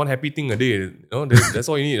 right? Just one happy thing a day. You know, that's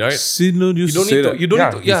all you need, right? Sinu You used don't to say need to. that. You don't Yeah,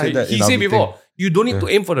 need to. he Yeah, said that he in our said meeting. before. You don't need Yeah. to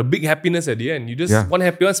aim for the big happiness at the end. You just Yeah. one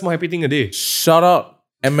small happy thing a day. Shout out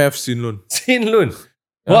MF Sinlun. Sin Lun.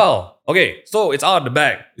 Wow. Okay, so it's out of the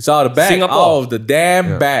bag. It's out of the bag. Singapore. Out of the damn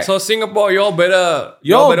Yeah. bag. So Singapore, y'all better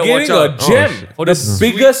You're better watch getting a out. gem. For the the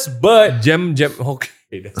biggest bird Gem. Okay.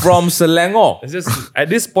 That's from Selangor. it's just at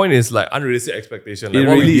this point, it's like unrealistic expectation. Like It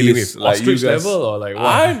what really we dealing is. with, Like, you ostrich guys- level or like what?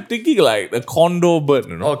 I'm thinking like the condo bird,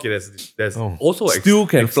 you know. Okay, there's Oh. also Still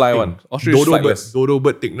can fly one. Ostrich flightless. dodo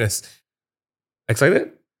bird thickness.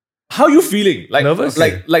 Excited? How you feeling? Like Nervous?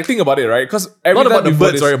 Like think about it, right? Because every Not time about the before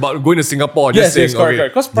birds, this- sorry, about going to Singapore. Yes, Just saying, yes, correct, okay.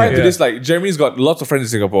 correct. Because prior to Yeah. this, like Jeremy's got lots of friends in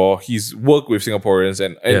Singapore. He's worked with Singaporeans,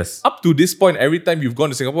 and Yes. up to this point, every time you've gone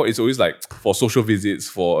to Singapore, it's always like for social visits,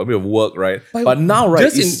 for a bit of work, right? But now, right?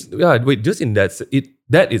 Just in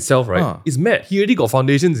that itself, right? Ah. It's mad. He already got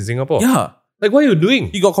foundations in Singapore. yeah, Like, what are you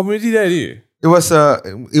doing? he got community there, already. It was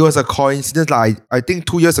a coincidence. Like I think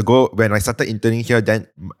 2 years ago when I started interning here, then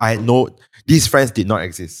I know these friends did not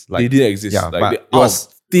exist. Like They didn't exist. yeah, like, but they it was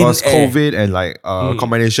out of thin air. COVID and like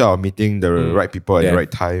combination of meeting the right people at Yeah. the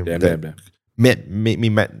right time Damn, that damn. made me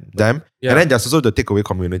met them. Yeah. And then there's also the takeaway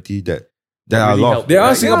community that there That are really a lot. helped. Of, There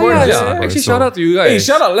are Singaporeans, Yeah. yeah. Actually, So- shout out to you guys. Hey,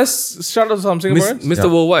 shout out! Let's shout out to some Singaporeans. Mr.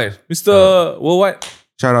 Yeah. Worldwide. Mr. Worldwide.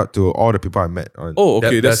 Shout out to all the people I met on. Oh,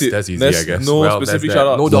 okay, that's it. That's easy, There's I guess. no Well, specific that's shout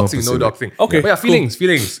that. out. No No doxing, no specific. doxing. Okay, But yeah, cool.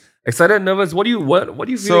 feelings. Excited, nervous. What do you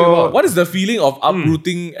feeling about? What is the feeling of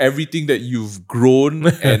uprooting everything that you've grown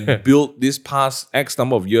and built this past X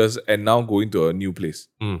number of years and now going to a new place?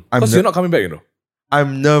 I'm, Because ner- you're not coming back, you know.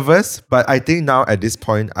 I'm nervous, but I think now at this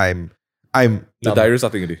point I'm The diary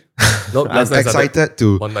starting already. No, I'm last night started excited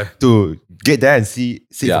to one time. to get there and see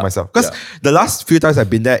Yeah, for myself. Because yeah. the last few times I've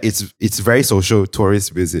been there, it's very social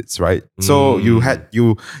tourist visits, right? So you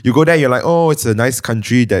go there, you're like, oh, it's a nice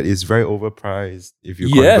country that is very overpriced if you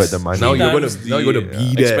convert the money. Now you're Times gonna the,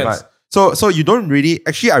 be there. expense. So you don't really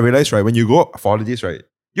actually I realized, right, when you go for holidays, right,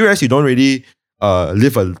 you realize you don't really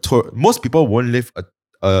live a tour. Most people won't live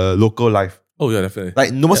a local life. Oh yeah, definitely.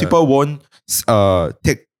 Like most Yeah. people won't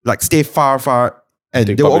stay far and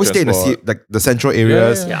Take they will public always stay in transport. the central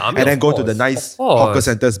areas Yeah, I mean, and then of go to the course, nice of course. hawker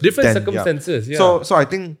centers. Different then, yeah. circumstances. Yeah. So I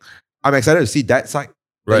think I'm excited to see that side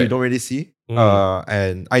that you Right. don't really see. Mm.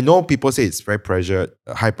 And I know people say it's very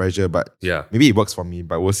high pressure, but yeah. maybe it works for me,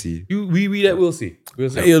 but we'll see. We'll see. We'll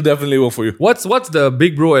see. It'll definitely work for you. What's the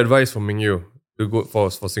big bro advice from Mingyu to go for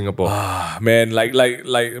Singapore? Ah, man, like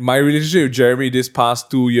my relationship with Jeremy this past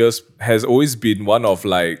 2 years has always been one of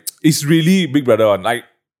like, it's really big brother one. Like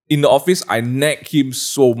in the office, I nag him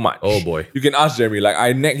so much. Oh boy. You can ask Jeremy. Like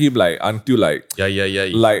I nag him like until like Yeah.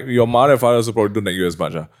 your mother and father also probably don't nag you as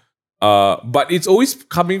much. But it's always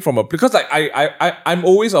coming from because like I'm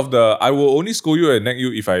always of the I will only scold you and nag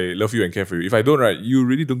you if I love you and care for you. If I don't, right, you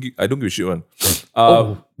really I don't give a shit one.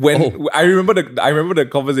 I remember the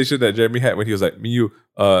conversation that Jeremy had when he was like, Miyu,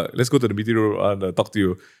 let's go to the meeting room and talk to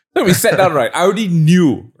you. Then we sat down, right? I already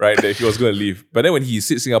knew, right, that he was gonna leave. But then when he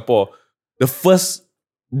hit Singapore, the first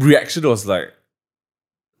reaction was like,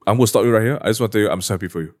 I'm gonna stop you right here. I just want to tell you I'm so happy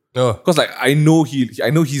for you. Oh. Because like I know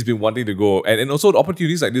he's been wanting to go, and also the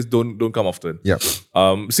opportunities like this don't come often. Yeah.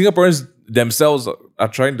 Singaporeans themselves are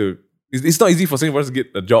trying to. It's not easy for Singaporeans to get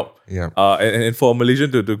a job. Yeah. And for a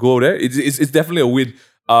Malaysian to go there, it's definitely a win.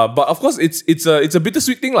 But of course it's a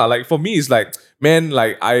bittersweet thing lah. Like for me, it's like, man,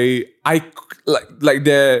 like I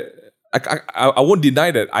won't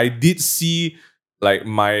deny that I did see like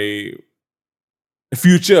my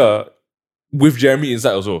future with Jeremy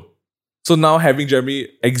inside also. So now having Jeremy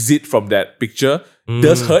exit from that picture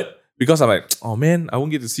does hurt because I'm like, oh man, I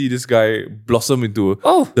won't get to see this guy blossom into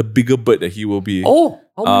the bigger bird that he will be. Oh,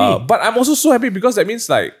 how many? But I'm also so happy because that means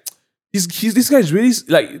like this guy is really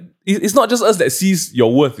like it's not just us that sees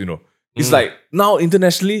your worth, you know. It's like now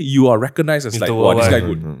internationally you are recognized as like, wow, this guy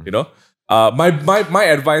good, you know. My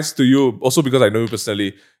advice to you, also because I know you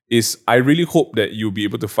personally, is I really hope that you'll be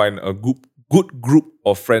able to find a good group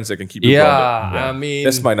of friends that can keep you grounded. I mean,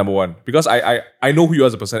 That's my number one. Because I know who you are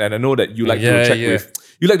as a person and I know that you like to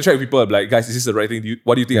check with people like, guys, is this the right thing?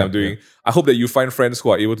 What do you think I'm doing? I hope that you find friends who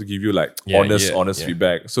are able to give you like honest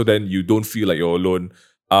feedback so then you don't feel like you're alone.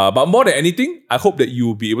 But more than anything, I hope that you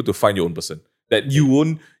will be able to find your own person. That you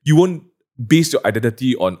won't base your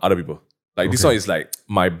identity on other people. Like this one is like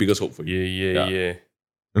my biggest hope for you. Yeah.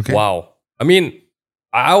 Okay. Wow. I mean,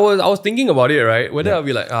 I was thinking about it, right? Whether I'll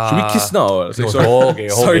be like, Should we kiss now? no, okay.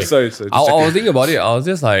 Sorry. Just I was checking. thinking about it. I was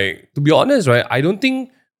just like, to be honest, right? I don't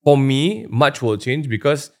think for me much will change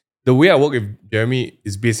because the way I work with Jeremy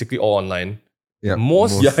is basically all online. Yeah,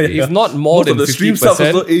 most, most- if not more Most than of the stream stuff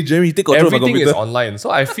 50%, also, hey Jeremy, take control of my everything is computer. online. So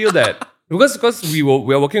I feel that because we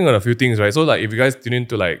are working on a few things, right? So like if you guys tune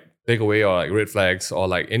into like Takeaway or like Red Flags or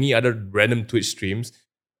like any other random Twitch streams,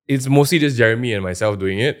 it's mostly just Jeremy and myself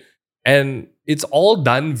doing it. And it's all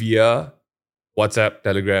done via WhatsApp,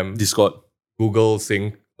 Telegram, Discord. Google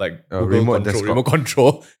Sync, like Google remote control, desktop. remote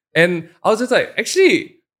control. And I was just like,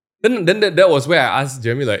 actually, then that was where I asked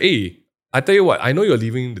Jeremy, like, hey, I tell you what, I know you're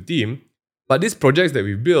leaving the team, but these projects that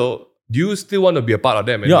we built, do you still want to be a part of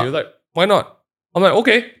them? And Yeah. he was like, why not? I'm like,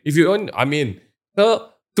 okay, if you own, I mean, so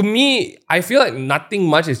to me, I feel like nothing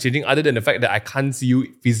much is changing other than the fact that I can't see you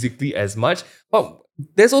physically as much. But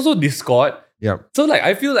there's also Discord. Yeah. So like,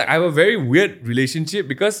 I feel like I have a very weird relationship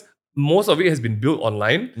because most of it has been built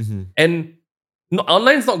online. Mhm. And no,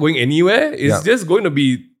 online is not going anywhere. It's Yeah. just going to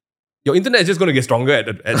be, your internet is just going to get stronger at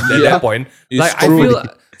Yeah. that point. It's Like true.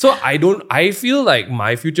 I feel like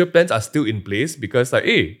my future plans are still in place because like,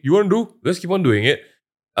 hey, you want to do, let's keep on doing it.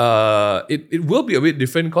 It will be a bit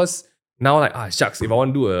different because now like, shucks, if I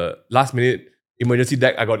want to do a last minute emergency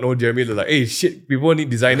deck, I got no Jeremy to like, hey, shit, people need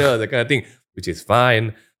designer, that kind of thing, which is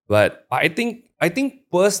fine. But I think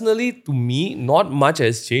personally, to me, not much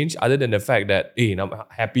has changed other than the fact that, hey, I'm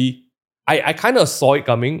happy. I kind of saw it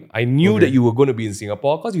coming. I knew Okay. that you were going to be in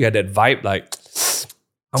Singapore because you had that vibe like,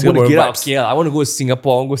 I'm going to Singaporean get out vibes. here. I want to go to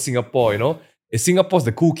Singapore. I want to go to Singapore, you know? Singapore's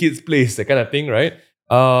the cool kids place, that kind of thing, right?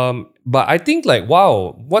 But I think like,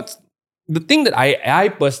 wow, what's the thing that I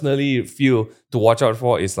personally feel to watch out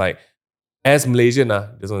for is like, as Malaysian,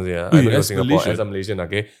 just want to say, I know you're as Singapore, Malaysian. as a Malaysian,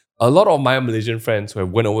 okay? A lot of my Malaysian friends who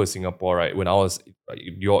have went over to Singapore, right, when I was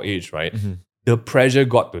your age, right, Mhm. the pressure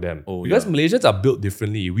got to them. Oh, because yeah. Malaysians are built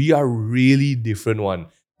differently. We are really different one.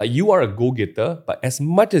 Like you are a go-getter, but as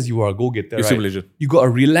much as you are a go-getter, You're still right, Malaysian. you got a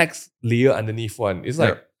relaxed layer underneath one. It's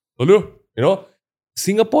like, hello, you know,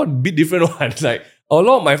 Singapore bit different one. Like a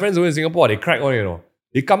lot of my friends over in Singapore, they crack on, you know.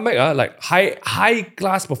 They come back, like high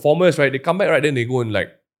class performers, right? They come back, right? Then they go and like,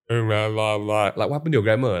 blah, blah, blah. Like what happened to your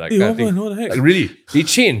grammar? Like, Hey, kind of thing. what the heck? Like really, they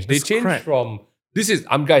change. They That's change crack. from this is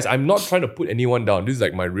guys. I'm not trying to put anyone down. This is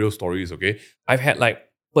like my real stories. Okay, I've had like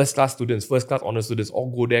first class students, first class honor students,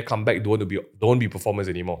 all go there, come back, don't want to be performers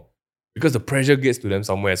anymore because the pressure gets to them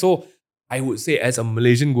somewhere. So I would say, as a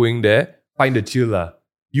Malaysian going there, find the chill lah.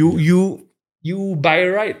 You by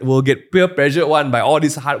right will get peer pressured one by all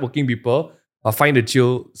these hardworking people. Find the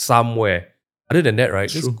chill somewhere. Other than that, right,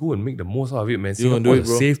 just go and make the most out of it, man. You gonna do Singapore it, is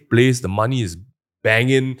a bro. safe place. The money is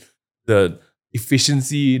banging. The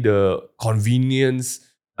efficiency, the convenience.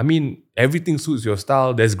 I mean, everything suits your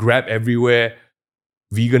style. There's Grab everywhere.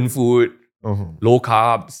 Vegan food, Mhm. low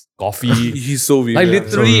carbs, coffee. He's so vegan. like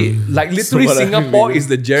literally, So what I Singapore vegan. is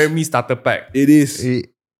the Jeremy starter pack. It is.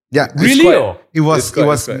 Yeah, it's Really? quite- Oh? It was It's quite- it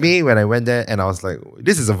was it's quite- May when I went there, and I was like,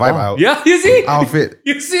 "This is a vibe out Yeah, you see? outfit."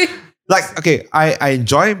 You see? Like, okay, I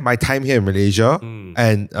enjoy my time here in Malaysia, Mm.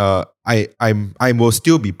 and I will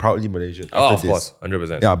still be proudly Malaysian after Oh, of this. course,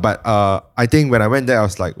 100%. Yeah, but I think when I went there, I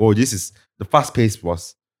was like, "Oh, this is the fast pace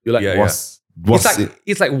was You're like, Yeah, was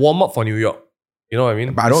It's like warm up for New York. You know what I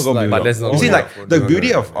mean? But I don't go It's New like- York. But that's not You see, New like York. the No,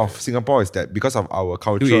 beauty no, of Singapore is that because of our Too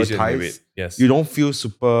cultural Asian, ties, wait. Yes. you don't feel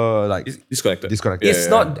super like it's disconnected. disconnected. It's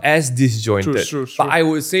not as disjointed. True. But I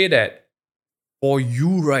would say that for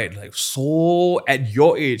you, right, like so at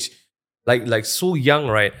your age, like so young,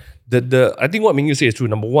 right? The I think what Mingyu say is true.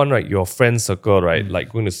 Number one, right, your friend circle, right? Like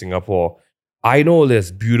going to Singapore. I know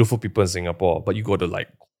there's beautiful people in Singapore, but you got to like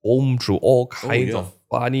comb through all kinds yeah. of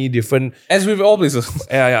funny, different. As with all places.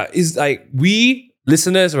 Yeah. It's like we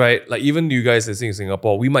listeners, right? Like even you guys listening in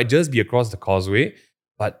Singapore, we might just be across the causeway,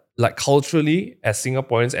 but like culturally, as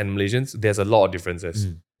Singaporeans and Malaysians, there's a lot of differences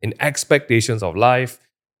in expectations of life,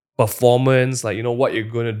 performance, like, you know, what you're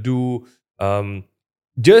going to do.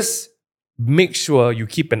 Just make sure you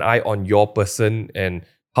keep an eye on your person and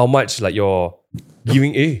how much like you're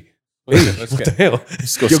giving. Let's What get- the hell?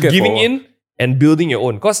 Just go You're scared giving for a while. in and building your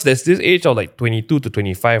own. Because there's this age of like 22 to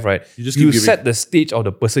 25, right? You just keep giving. set the stage of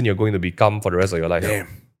the person you're going to become for the rest of your life. Damn.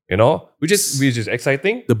 You know? Which is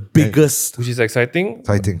exciting. The biggest. Which is exciting.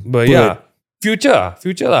 Exciting. But yeah, future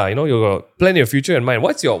lah. You know, you got plan your future in mind.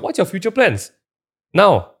 What's your future plans?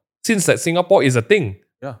 Now, since that Singapore is a thing.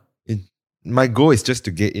 My goal is just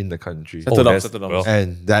to get in the country, Settle down, that's- settle down. well,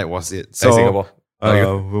 and that was it. like So Singapore.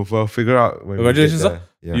 we'll figure out. When Congratulations, we get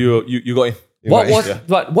there. Yeah. You got in. What Yeah.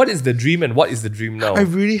 was what is the dream and what is the dream now? I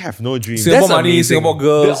really have no dream. Singapore That's money, amazing. Singapore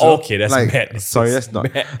girls. Okay, that's Like, mad. sorry, that's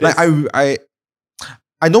not- mad. Like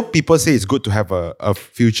I know people say it's good to have a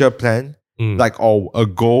future plan, Mm. like or a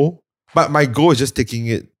goal, but my goal is just taking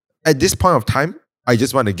it at this point of time. I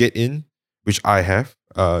just want to get in, which I have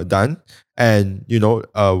done, and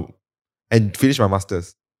and finish my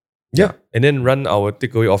masters. Yeah. And then run our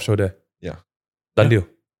takeaway offshore there. Yeah. Done deal.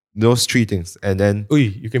 Those 3 things, and then Ui,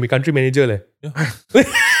 you can be country manager leh.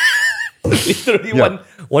 Literally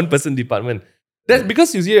one person department. That's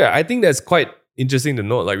because you see, I think that's quite interesting to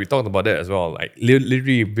note. Like we talked about that as well. Like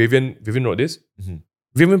literally, Vivian wrote this. Mhm.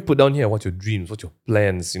 Vivian put down here, what's your dreams, what's your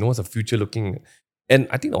plans, what's the future looking. And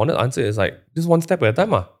I think the honest answer is like just one step at a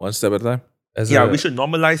time. One step at a time. we should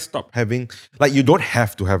normalize stop having, like, you don't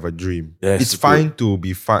have to have a dream. Yes, It's fine to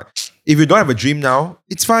be fine. If you don't have a dream now,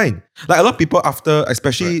 it's fine. Like a lot of people after,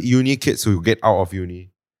 especially uni kids who get out of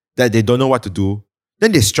uni, that they don't know what to do,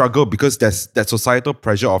 then they struggle because there's that societal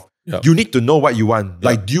pressure of you need to know what you want.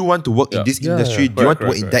 Like, do you want to work in this industry? Do you want to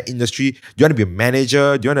work in that industry? Do you want to be a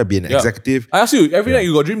manager? Do you want to be an executive? I ask you, every night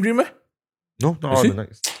you got dream, eh? No, not all the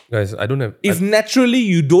nights. Guys, I don't have. If naturally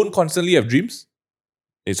you don't constantly have dreams,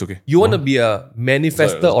 it's okay. You want to be a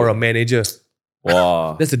manifester or a manager?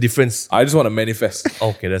 Wow. That's the difference. I just want to manifest.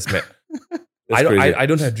 Okay, that's mad. That's crazy. I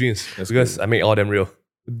don't have dreams because I make all them real.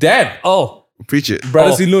 Damn. Oh, Preach it.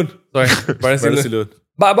 Brother Oh. Silun. sorry, Brother Brother Silun. Silun.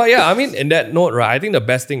 But yeah, I mean, in that note, right, I think the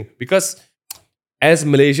best thing, because as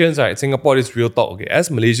Malaysians, right, Singapore is real talk. Okay, as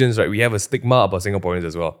Malaysians, right, we have a stigma about Singaporeans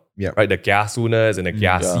as well. Yeah. Right, the kiasuness and the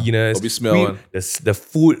kiasiness. Hope you smell one. The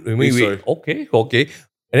food. We sorry. okay.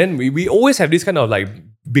 And then we always have this kind of like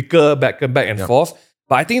bicker back and forth.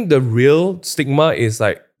 But I think the real stigma is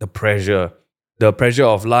like the pressure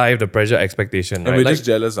of life, the pressure expectation. And Right? we're Like, just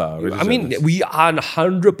jealous. I mean, we are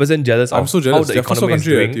 100% jealous I'm of so jealous. how the They're so economy is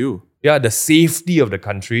country doing. like you. Yeah, the safety of the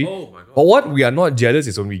country. Oh my God. But what we are not jealous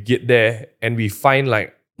is when we get there and we find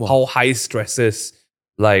like how high stresses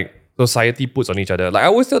like society puts on each other. Like I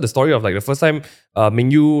always tell the story of like the first time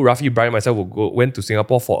Mingyu, Rafi, Brian, myself went to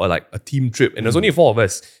Singapore for a team trip, and there's only 4 of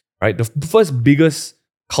us. Right, the first biggest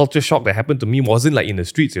culture shock that happened to me wasn't like in the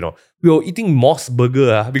streets. We were eating Moss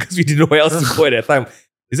Burger because we didn't know where else to go at that time.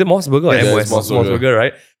 Is it Moss Burger or Yeah, MOS? it's Moss Moss Burger. Burger,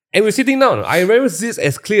 right? And we're sitting down. I remember this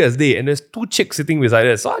as clear as day, and there's 2 chicks sitting beside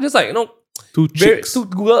us. So I just like, Two chicks. 2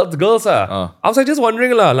 girls. I was like just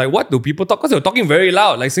wondering like, what do people talk? Because they were talking very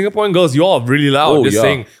loud. Like Singaporean girls, you all are really loud. Oh, Just yeah.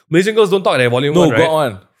 saying. Malaysian girls don't talk at their volume No, one, right? got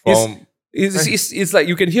one. From It's like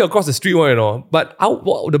you can hear across the street one, But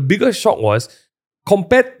the biggest shock was,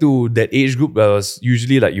 compared to that age group that was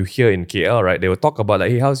usually like you hear in KL, right? They will talk about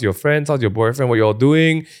like, hey, how's your friends? How's your boyfriend? What you're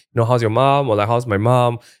doing? How's your mom? Or like, how's my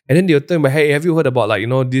mom? And then they'll tell me, hey, have you heard about like,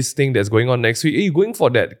 this thing that's going on next week? Are you going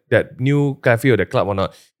for that new cafe or that club or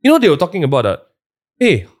not? They were talking about that.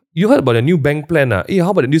 Hey, you heard about the new bank plan? Hey,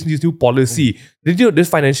 how about this new policy? They do this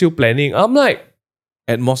financial planning. I'm like,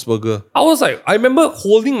 at Moss Burger, I was like, I remember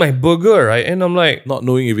holding my burger, right? And I'm like, not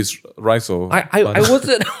knowing if it's rice or I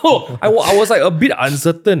wasn't. I was like a bit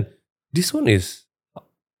uncertain. This one is.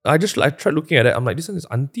 I tried looking at it. I'm like, this one is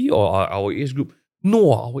auntie or our age group?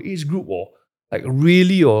 No, our age group or like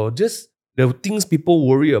really or just the things people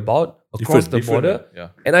worry about across the border. Yeah.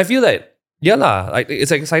 And I feel like like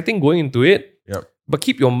it's exciting going into it. Yep. But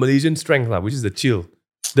keep your Malaysian strength which is the chill,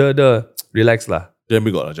 the relax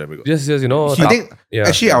Jambi got. Just I think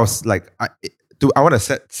actually I was like, I want to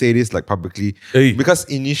say this like publicly, Hey, because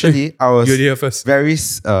initially I was you're here first. very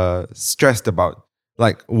stressed about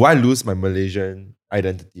like, will I lose my Malaysian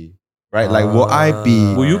identity? Right? Like, will I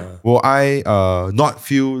be? Will you? Will I not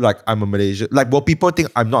feel like I'm a Malaysian? Like, will people think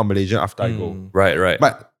I'm not a Malaysian after I go? Right.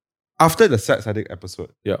 But after the Sad Sadik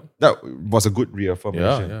episode, Yeah. that was a good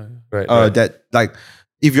reaffirmation. Yeah. Right. That like,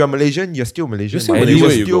 if you're Malaysian, you're still Malaysian. You're still and Malaysian. you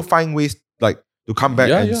will Anywhere you still go. find ways like to come back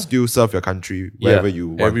Yeah, and yeah. still serve your country wherever you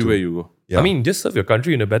want Everywhere to. you go. Yeah. I mean, just serve your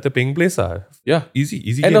country in a better paying place. Yeah. Easy.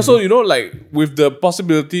 And game. also, like with the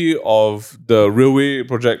possibility of the railway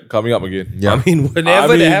project coming up again. Yeah. I mean,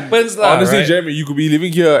 whenever that happens, honestly, right? Jeremy, you could be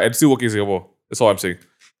living here and still working in Singapore. That's all I'm saying.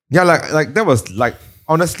 Yeah, like that was like,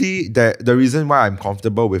 honestly, the reason why I'm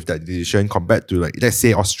comfortable with that decision compared to like, let's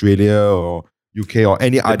say Australia or UK or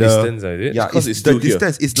any the other distance, is it? yeah, because it's it's the still here.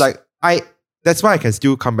 distance. It's like that's why I can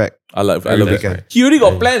still come back. I love Every it. weekend. He already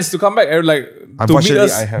got plans to come back and like to meet Unfortunately,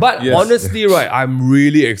 us. I have. But Yes. honestly, right, I'm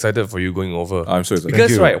really excited for you going over. I'm so excited.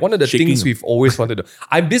 Because you. right, one of the Shaking. things we've always wanted to,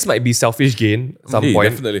 this might be selfish gain at some Hey,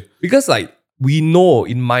 point. definitely. Because like we know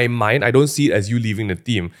in my mind, I don't see it as you leaving the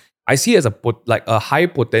team. I see it as a high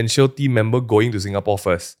potential team member going to Singapore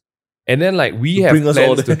first. And then like we have bring us all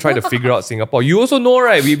plans to there. try to figure out Singapore. You also know,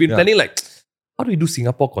 right? We've been Yeah. planning like, how do we do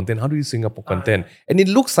Singapore content? How do we do Singapore content? And it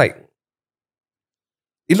looks like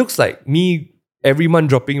me every month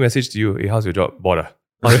dropping message to you. Hey, how's your job? Bored.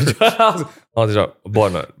 How's the job?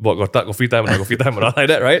 Bored not? Bored. Got free time or not? Got free time or not? Like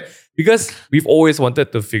that, right? Because we've always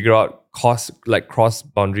wanted to figure out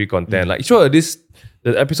cross-boundary content. Like, sure,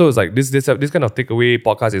 the episode is like this kind of takeaway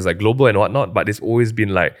podcast is like global and whatnot, but it's always been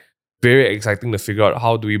like very exciting to figure out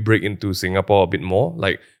how do we break into Singapore a bit more.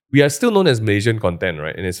 Like, we are still known as Malaysian content,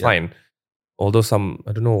 right? And it's fine. Although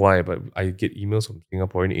I don't know why, but I get emails from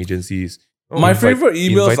Singaporean agencies. My favorite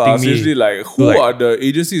emails are inviting me seriously like, who like- are the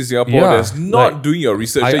agencies in Singapore Yeah, that's not like, doing your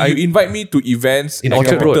research? I- you invite me to events In in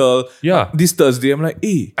Orchard Capital Yeah. this Thursday. I'm like,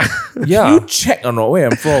 hey, Yeah. you check or not where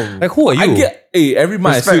I'm from? Like, who are you? I get every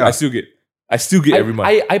month. Respect, I still get every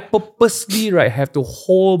month. I purposely have to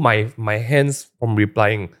hold my hands from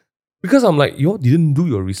replying because I'm like, you didn't do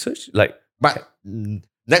your research. Like, But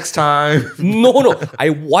next time. no, I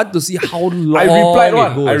want to see how long I replied it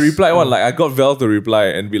one. goes. I replied one. Like I got Val to reply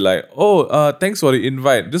and be like, "Oh, thanks for the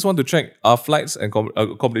invite. Just want to check our flights and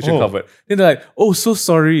accommodation covered." Then they're like, "Oh, so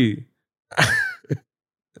sorry."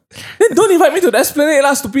 Then don't invite me to the Esplanade,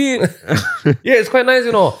 lah, stupid. Yeah, it's quite nice,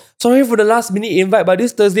 Sorry for the last minute invite, but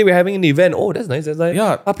this Thursday we're having an event. Oh, that's nice. That's like,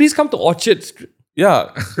 Yeah. please come to Orchard. Yeah,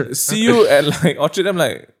 see you at like Orchard. I'm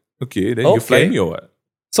like, okay, then you fly Okay. me or what?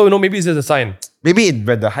 So maybe it's just a sign. Maybe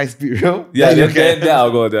when the high speed rail. Yeah, then then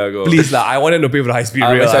I'll go. There, I'll go. Please lah, I want them to pay for the high speed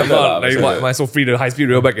I'm rail. I'm excited lah, not I'm like excited. why am I so free to high speed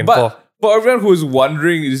rail back and forth? But for everyone who's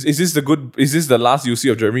wondering, is this the last you see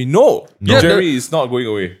of Jeremy? No, Yeah, Jeremy is not going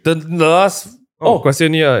away. The last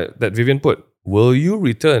question here that Vivian put: will you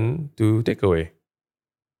return to takeaway?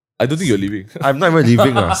 I don't think you're leaving. I'm not even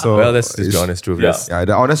leaving. So Well, that's just it's- the honest truth. yeah. Yes. Yeah,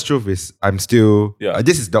 the honest truth is I'm still. Yeah.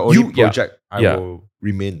 This is the only You- yeah. project I Yeah. will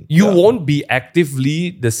remain. You Yeah. won't be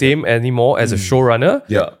actively the same anymore as a showrunner.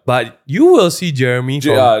 Yeah. But you will see Jeremy.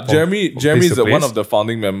 From Jeremy place is to one place. of the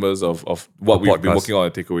founding members of what we've been podcast. working on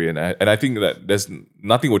at Takeaway, and I think that there's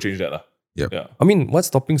nothing will change that. lah. Yep. Yeah. I mean, what's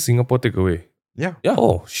stopping Singapore takeaway? Yeah. Yeah.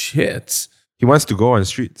 Oh shit! He wants to go on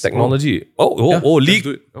streets. Technology. Oh, Yeah, let's leak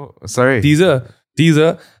do it. Oh, sorry. teaser.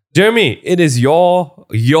 Jeremy, it is your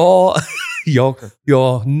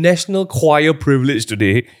national choir privilege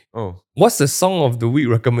today. Oh. What's the song of the week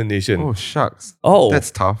recommendation? Oh, shucks. Oh,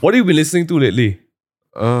 That's tough. what have you been listening to lately?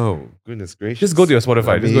 Oh, goodness gracious. Just go to your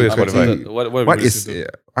Spotify. Let Just go to me your Spotify. quickly- What What have you is? listened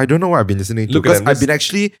to? I don't know what I've been listening to Look at because them, I've just- been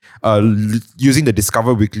actually using the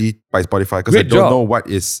Discover Weekly by Spotify because I Great don't job. know what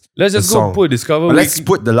is. Let's just the go song. put Discover But let's Week.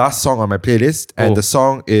 put the last song on my playlist, and Oh. the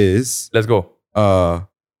song is Let's go.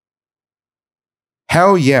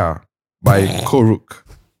 Hell Yeah by Koruk.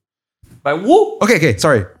 By who? Okay,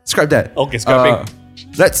 sorry. Scrap that. Okay, scrapping.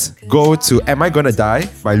 Let's go to Am I Gonna Die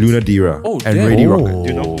by Luna Dira Oh, and damn. Radio Oh. Rocket. Do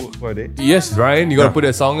you know who are they? Yes. Ryan, you gotta put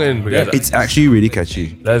that song in. Yeah. It's actually really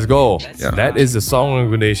catchy. Let's go. Yeah. That is the song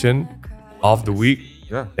recommendation of the week.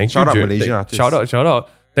 Yeah. Thank Shout you, out Jer- Malaysian th- artists. Shout out.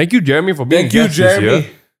 Thank you, Jeremy, for being Thank you, a guest this Jeremy, year.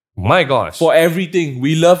 My gosh. for everything.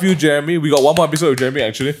 We love you, Jeremy. We got one more episode with Jeremy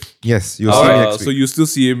actually. Yes, you'll see me next week. So you still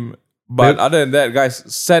see him. But Yep. other than that, guys,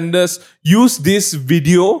 use this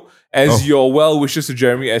video as your well wishes to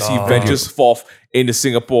Jeremy as he ventures forth into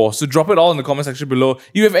Singapore. So drop it all in the comment section below. If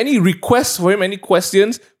you have any requests for him, any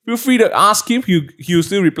questions, feel free to ask him. He'll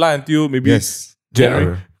still reply until maybe Yes.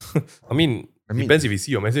 January. I mean, depends if you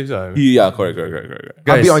see your message. Correct. I'll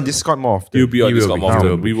Guys, be on Discord more often. You'll be on He will Discord be. more He will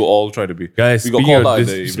often. be. We will all try to be. Guys, we got speaking called out of, in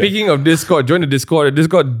the this, event. speaking of Discord, join the Discord at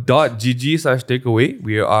discord.gg/takeaway.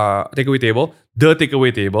 We are Takeaway Table, the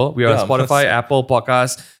Takeaway Table. We are Yeah, on Spotify, Apple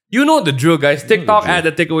Podcasts. You know the drill, guys. TikTok at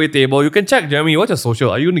the Takeaway Table. You can check Jeremy. What's your social?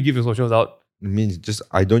 Are you gonna give your socials out? I mean, just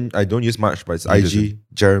I don't use much, but it's IG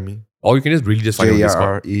Jeremy Or you can just really just find you on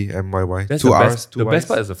Discord. JREMYY. That's 2 the R's, best. 2 The best Ys.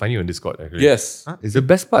 part is to find you on Discord. Actually, Yes. Huh? Is the it?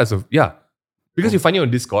 best part is because you find you on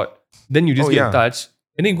Discord, then you just Oh, get yeah. in touch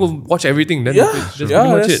and then you go watch everything. Then Yeah. that's pretty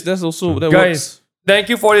much it. That's also that Guys, works. thank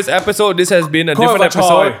you for this episode. This has been a Koi different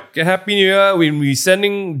Vachoi. episode. Happy New Year. We'll be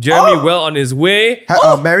sending Jeremy well on his way.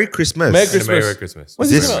 Merry Christmas. Merry And Christmas. Merry Christmas. When's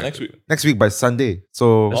This- this coming out next week? Next week by Sunday.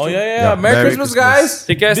 So Oh yeah. Merry, Merry Christmas, Christmas. guys.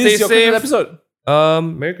 Take care, This stay is your safe. Christmas episode.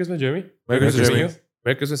 Merry Christmas, Jeremy. Merry Christmas, Jeremy. Jeremy.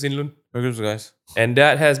 Merry Christmas, Inlun. Merry Christmas, guys. And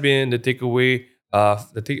that has been the takeaway,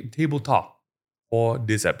 table talk for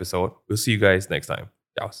this episode. We'll see you guys next time.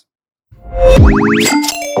 Ciao.